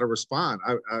don't know how to respond.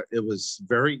 It was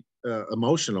very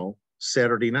emotional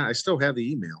Saturday night. I still have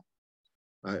the email.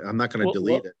 I'm not going to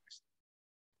delete it.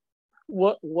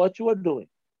 What you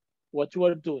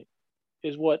are doing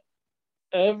is what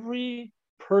every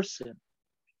person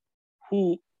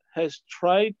who has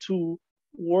tried to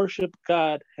worship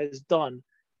God has done.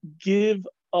 Give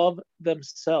of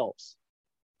themselves.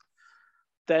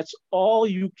 That's all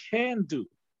you can do.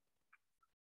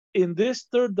 In this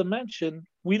third dimension,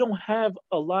 we don't have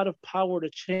a lot of power to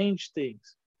change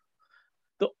things.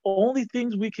 The only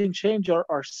things we can change are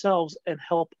ourselves and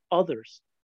help others.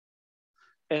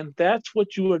 And that's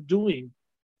what you are doing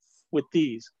with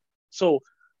these. So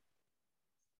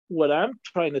what I'm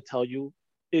trying to tell you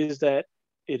is that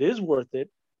it is worth it,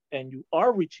 and you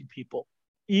are reaching people,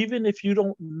 even if you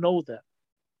don't know them.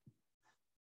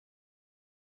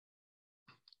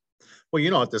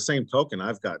 Well, at the same token,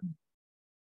 I've gotten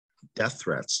death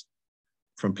threats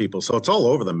from people. So it's all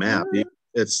over the map. Yeah.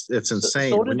 It's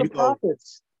insane. So did the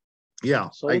prophets. Yeah.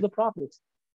 So did the prophets.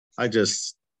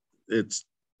 It's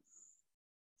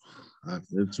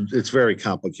very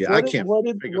complicated. I can't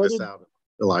figure this out,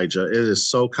 Elijah. It is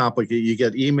so complicated. You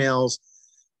get emails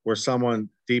where someone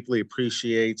deeply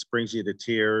appreciates, brings you to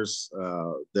tears,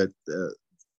 that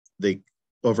they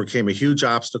overcame a huge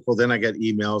obstacle. Then I get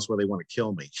emails where they want to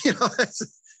kill me.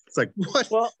 It's like, what?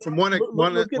 Well,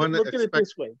 look at it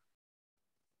this way.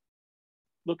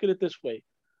 Look at it this way.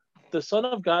 The Son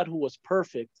of God, who was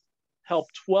perfect,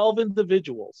 helped 12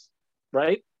 individuals,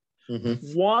 right?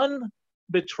 Mm-hmm. One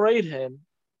betrayed him,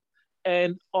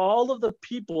 and all of the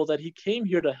people that he came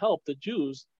here to help, the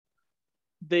Jews,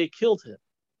 they killed him,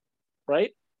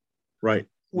 right? Right.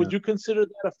 Would you consider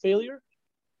that a failure?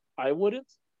 I wouldn't.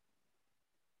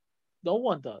 No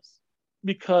one does.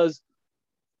 Because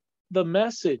the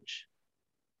message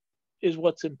is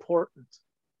what's important.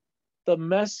 The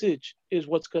message is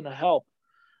what's going to help.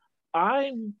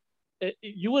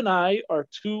 You and I are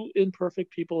two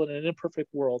imperfect people in an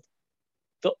imperfect world.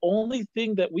 The only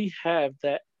thing that we have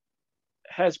that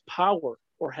has power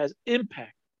or has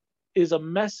impact is a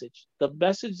message, the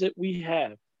message that we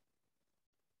have,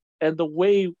 and the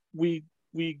way we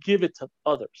give it to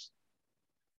others.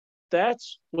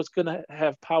 That's what's going to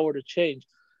have power to change.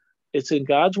 It's in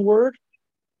God's word,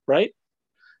 right?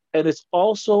 And it's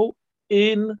also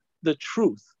in the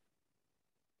truth.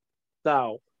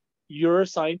 Now, you're a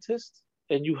scientist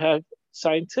and you have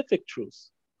scientific truths.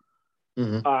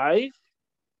 Mm-hmm.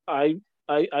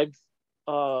 I've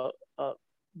uh, uh,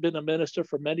 been a minister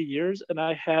for many years, and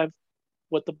I have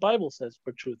what the Bible says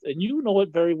for truth, and you know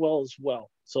it very well as well.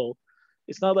 So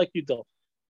it's not like you don't.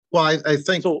 Well, I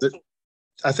think that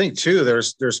I think too.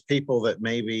 There's people that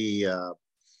maybe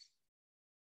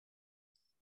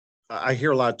I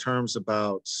hear a lot of terms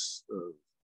about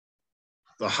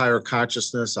the higher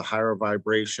consciousness, a higher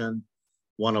vibration,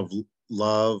 one of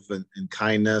love and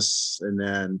kindness, and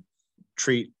then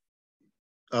treat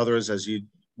others as you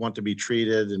want to be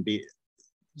treated and be.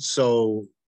 So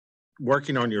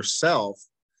working on yourself,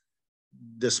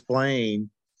 displaying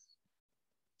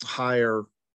higher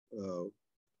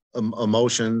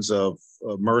emotions of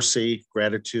mercy,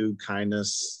 gratitude,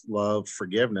 kindness, love,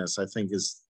 forgiveness, I think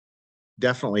is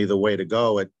definitely the way to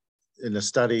go. In the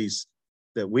studies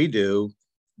that we do,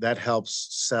 that helps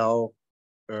cell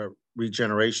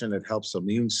regeneration. It helps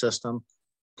immune system.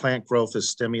 Plant growth is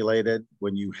stimulated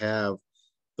when you have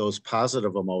those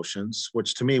positive emotions,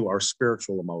 which to me are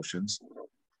spiritual emotions.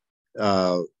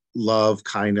 Love,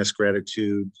 kindness,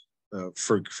 gratitude,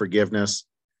 forgiveness,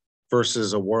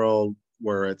 versus a world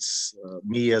where it's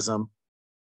meism,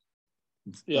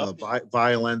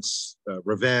 violence,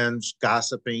 revenge,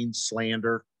 gossiping,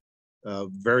 slander,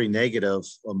 very negative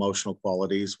emotional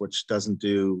qualities, which doesn't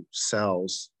do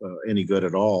cells any good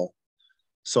at all.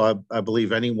 So I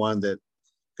believe anyone that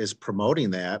is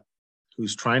promoting that,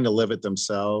 who's trying to live it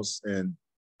themselves and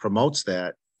promotes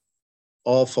that,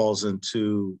 all falls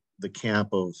into the camp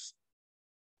of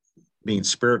being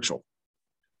spiritual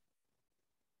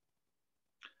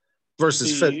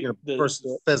versus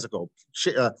physical.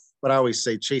 But I always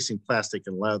say chasing plastic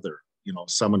and leather.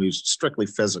 Someone who's strictly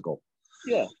physical.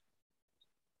 Yeah.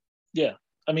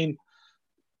 I mean,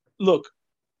 look,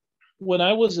 when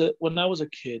I was a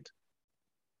kid,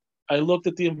 I looked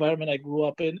at the environment I grew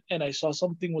up in and I saw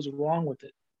something was wrong with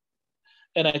it.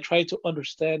 And I tried to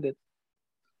understand it.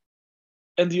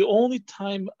 And the only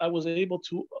time I was able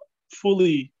to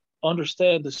fully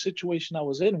understand the situation I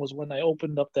was in was when I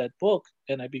opened up that book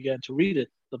and I began to read it,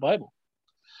 the Bible.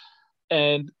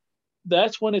 And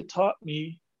that's when it taught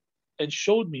me and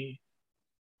showed me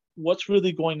what's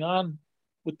really going on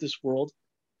with this world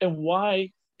and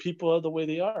why people are the way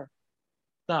they are.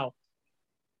 Now,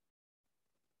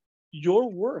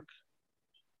 your work,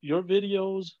 your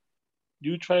videos,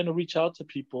 you trying to reach out to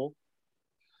people,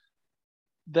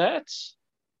 that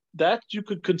you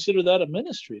could consider that a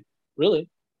ministry, really.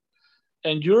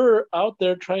 And you're out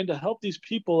there trying to help these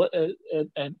people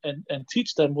and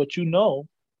teach them what you know.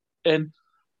 And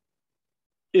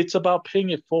it's about paying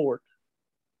it forward.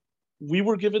 We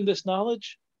were given this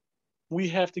knowledge. We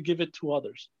have to give it to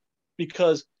others.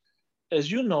 Because,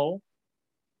 as you know,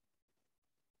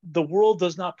 the world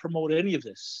does not promote any of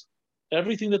this.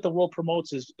 Everything that the world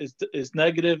promotes is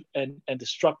negative and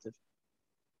destructive.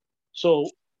 So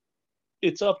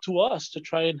it's up to us to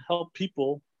try and help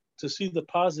people to see the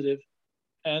positive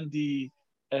and the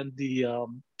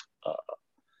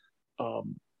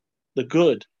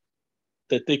good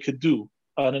that they could do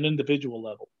on an individual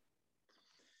level.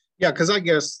 Yeah, because I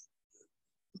guess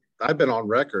I've been on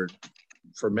record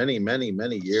for many, many,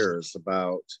 many years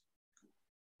about,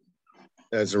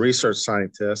 as a research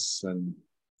scientist and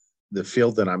the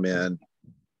field that I'm in,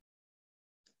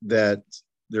 that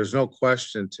there's no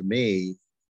question to me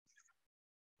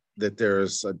that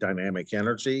there's a dynamic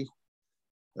energy,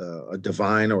 a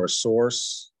divine or a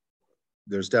source.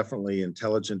 There's definitely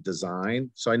intelligent design.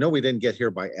 So I know we didn't get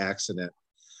here by accident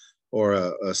or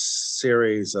a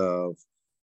series of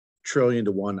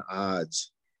 1,000,000,000,000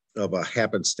 odds of a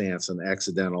happenstance and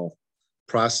accidental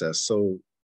process. So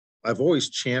I've always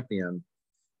championed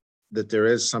that there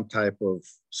is some type of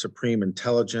supreme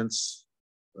intelligence,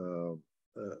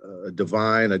 a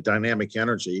divine, a dynamic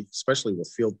energy, especially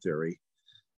with field theory,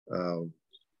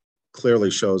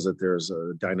 clearly shows that there's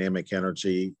a dynamic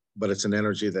energy, but it's an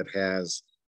energy that has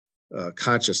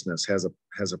consciousness,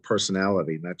 has a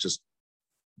personality, not just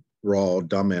raw,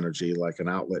 dumb energy like an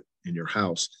outlet in your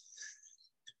house.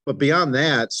 But beyond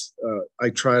that, I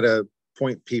try to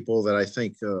point people that I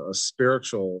think a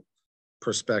spiritual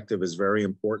perspective is very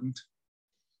important.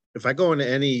 If I go into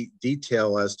any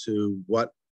detail as to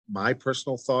what my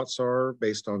personal thoughts are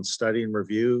based on study and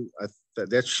review,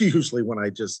 that's usually when I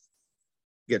just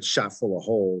get shot full of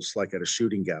holes, like at a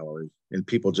shooting gallery, and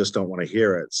people just don't want to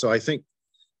hear it. So I think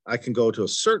I can go to a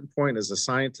certain point as a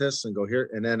scientist and go here,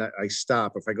 and then I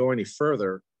stop. If I go any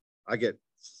further, I get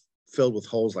filled with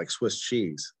holes like Swiss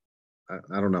cheese.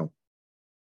 I don't know,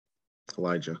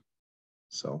 Elijah.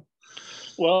 So,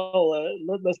 well,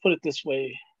 let's put it this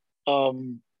way.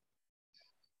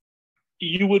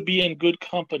 You would be in good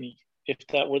company if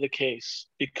that were the case,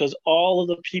 because all of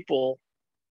the people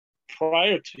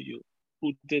prior to you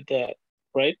who did that,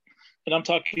 right? And I'm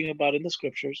talking about in the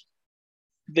scriptures,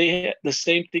 the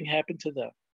same thing happened to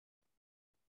them.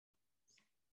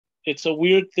 It's a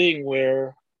weird thing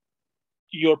where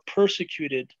you're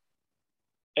persecuted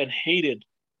and hated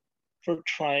for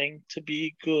trying to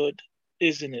be good,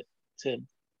 isn't it, Tim?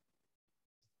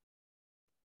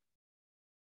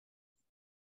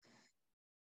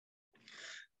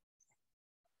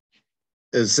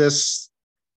 is this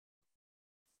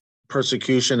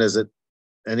persecution, is it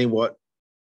what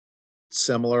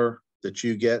similar that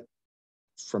you get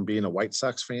from being a White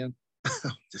Sox fan?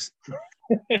 Just,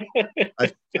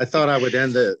 I thought I would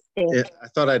end I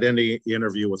thought I'd end the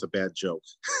interview with a bad joke.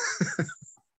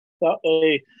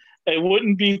 It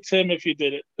wouldn't be Tim if you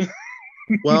did it.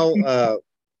 Well,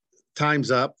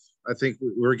 time's up. I think we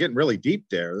were getting really deep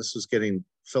there. This was getting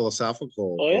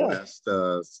philosophical the last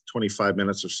 25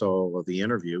 minutes or so of the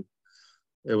interview.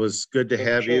 It was good to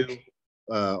have you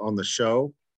on the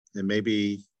show, and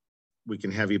maybe we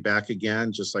can have you back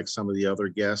again, just like some of the other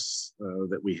guests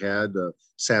that we had,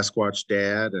 Sasquatch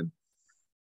Dad and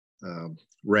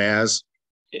Raz.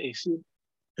 AC.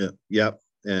 Yep.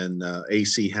 And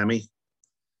AC Hemi,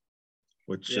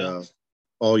 which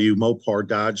all you Mopar,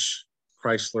 Dodge,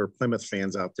 Chrysler, Plymouth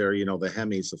fans out there, you know, the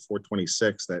Hemi's, the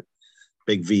 426, that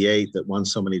big V8 that won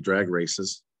so many drag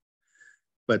races.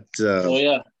 But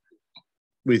I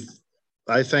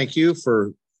thank you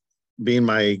for being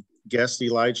my guest,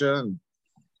 Elijah, and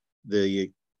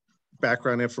the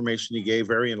background information you gave,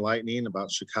 very enlightening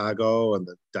about Chicago and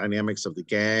the dynamics of the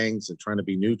gangs and trying to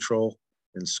be neutral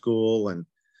in school and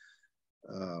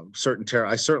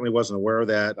I certainly wasn't aware of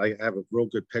that. I have a real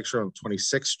good picture on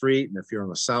 26th Street, and if you're on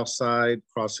the south side,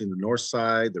 crossing the north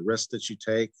side, the risk that you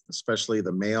take, especially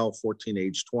the male 14,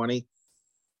 age 20,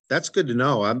 that's good to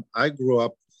know. I grew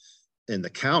up in the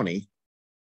county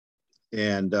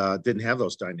and didn't have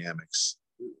those dynamics.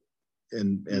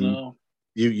 And no.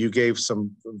 You gave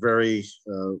some very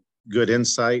good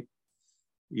insight.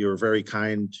 You were very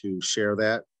kind to share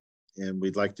that, and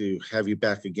we'd like to have you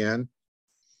back again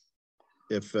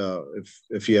if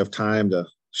you have time to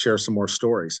share some more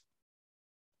stories.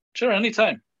 Sure,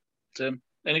 anytime, Tim,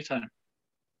 anytime.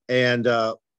 And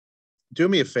do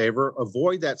me a favor,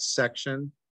 avoid that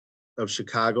section of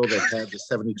Chicago that had the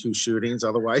 72 shootings.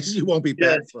 Otherwise, you won't be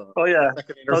back for a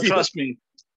second interview.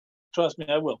 Trust me,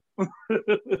 I will. All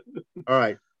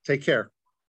right, take care.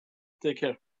 Take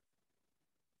care.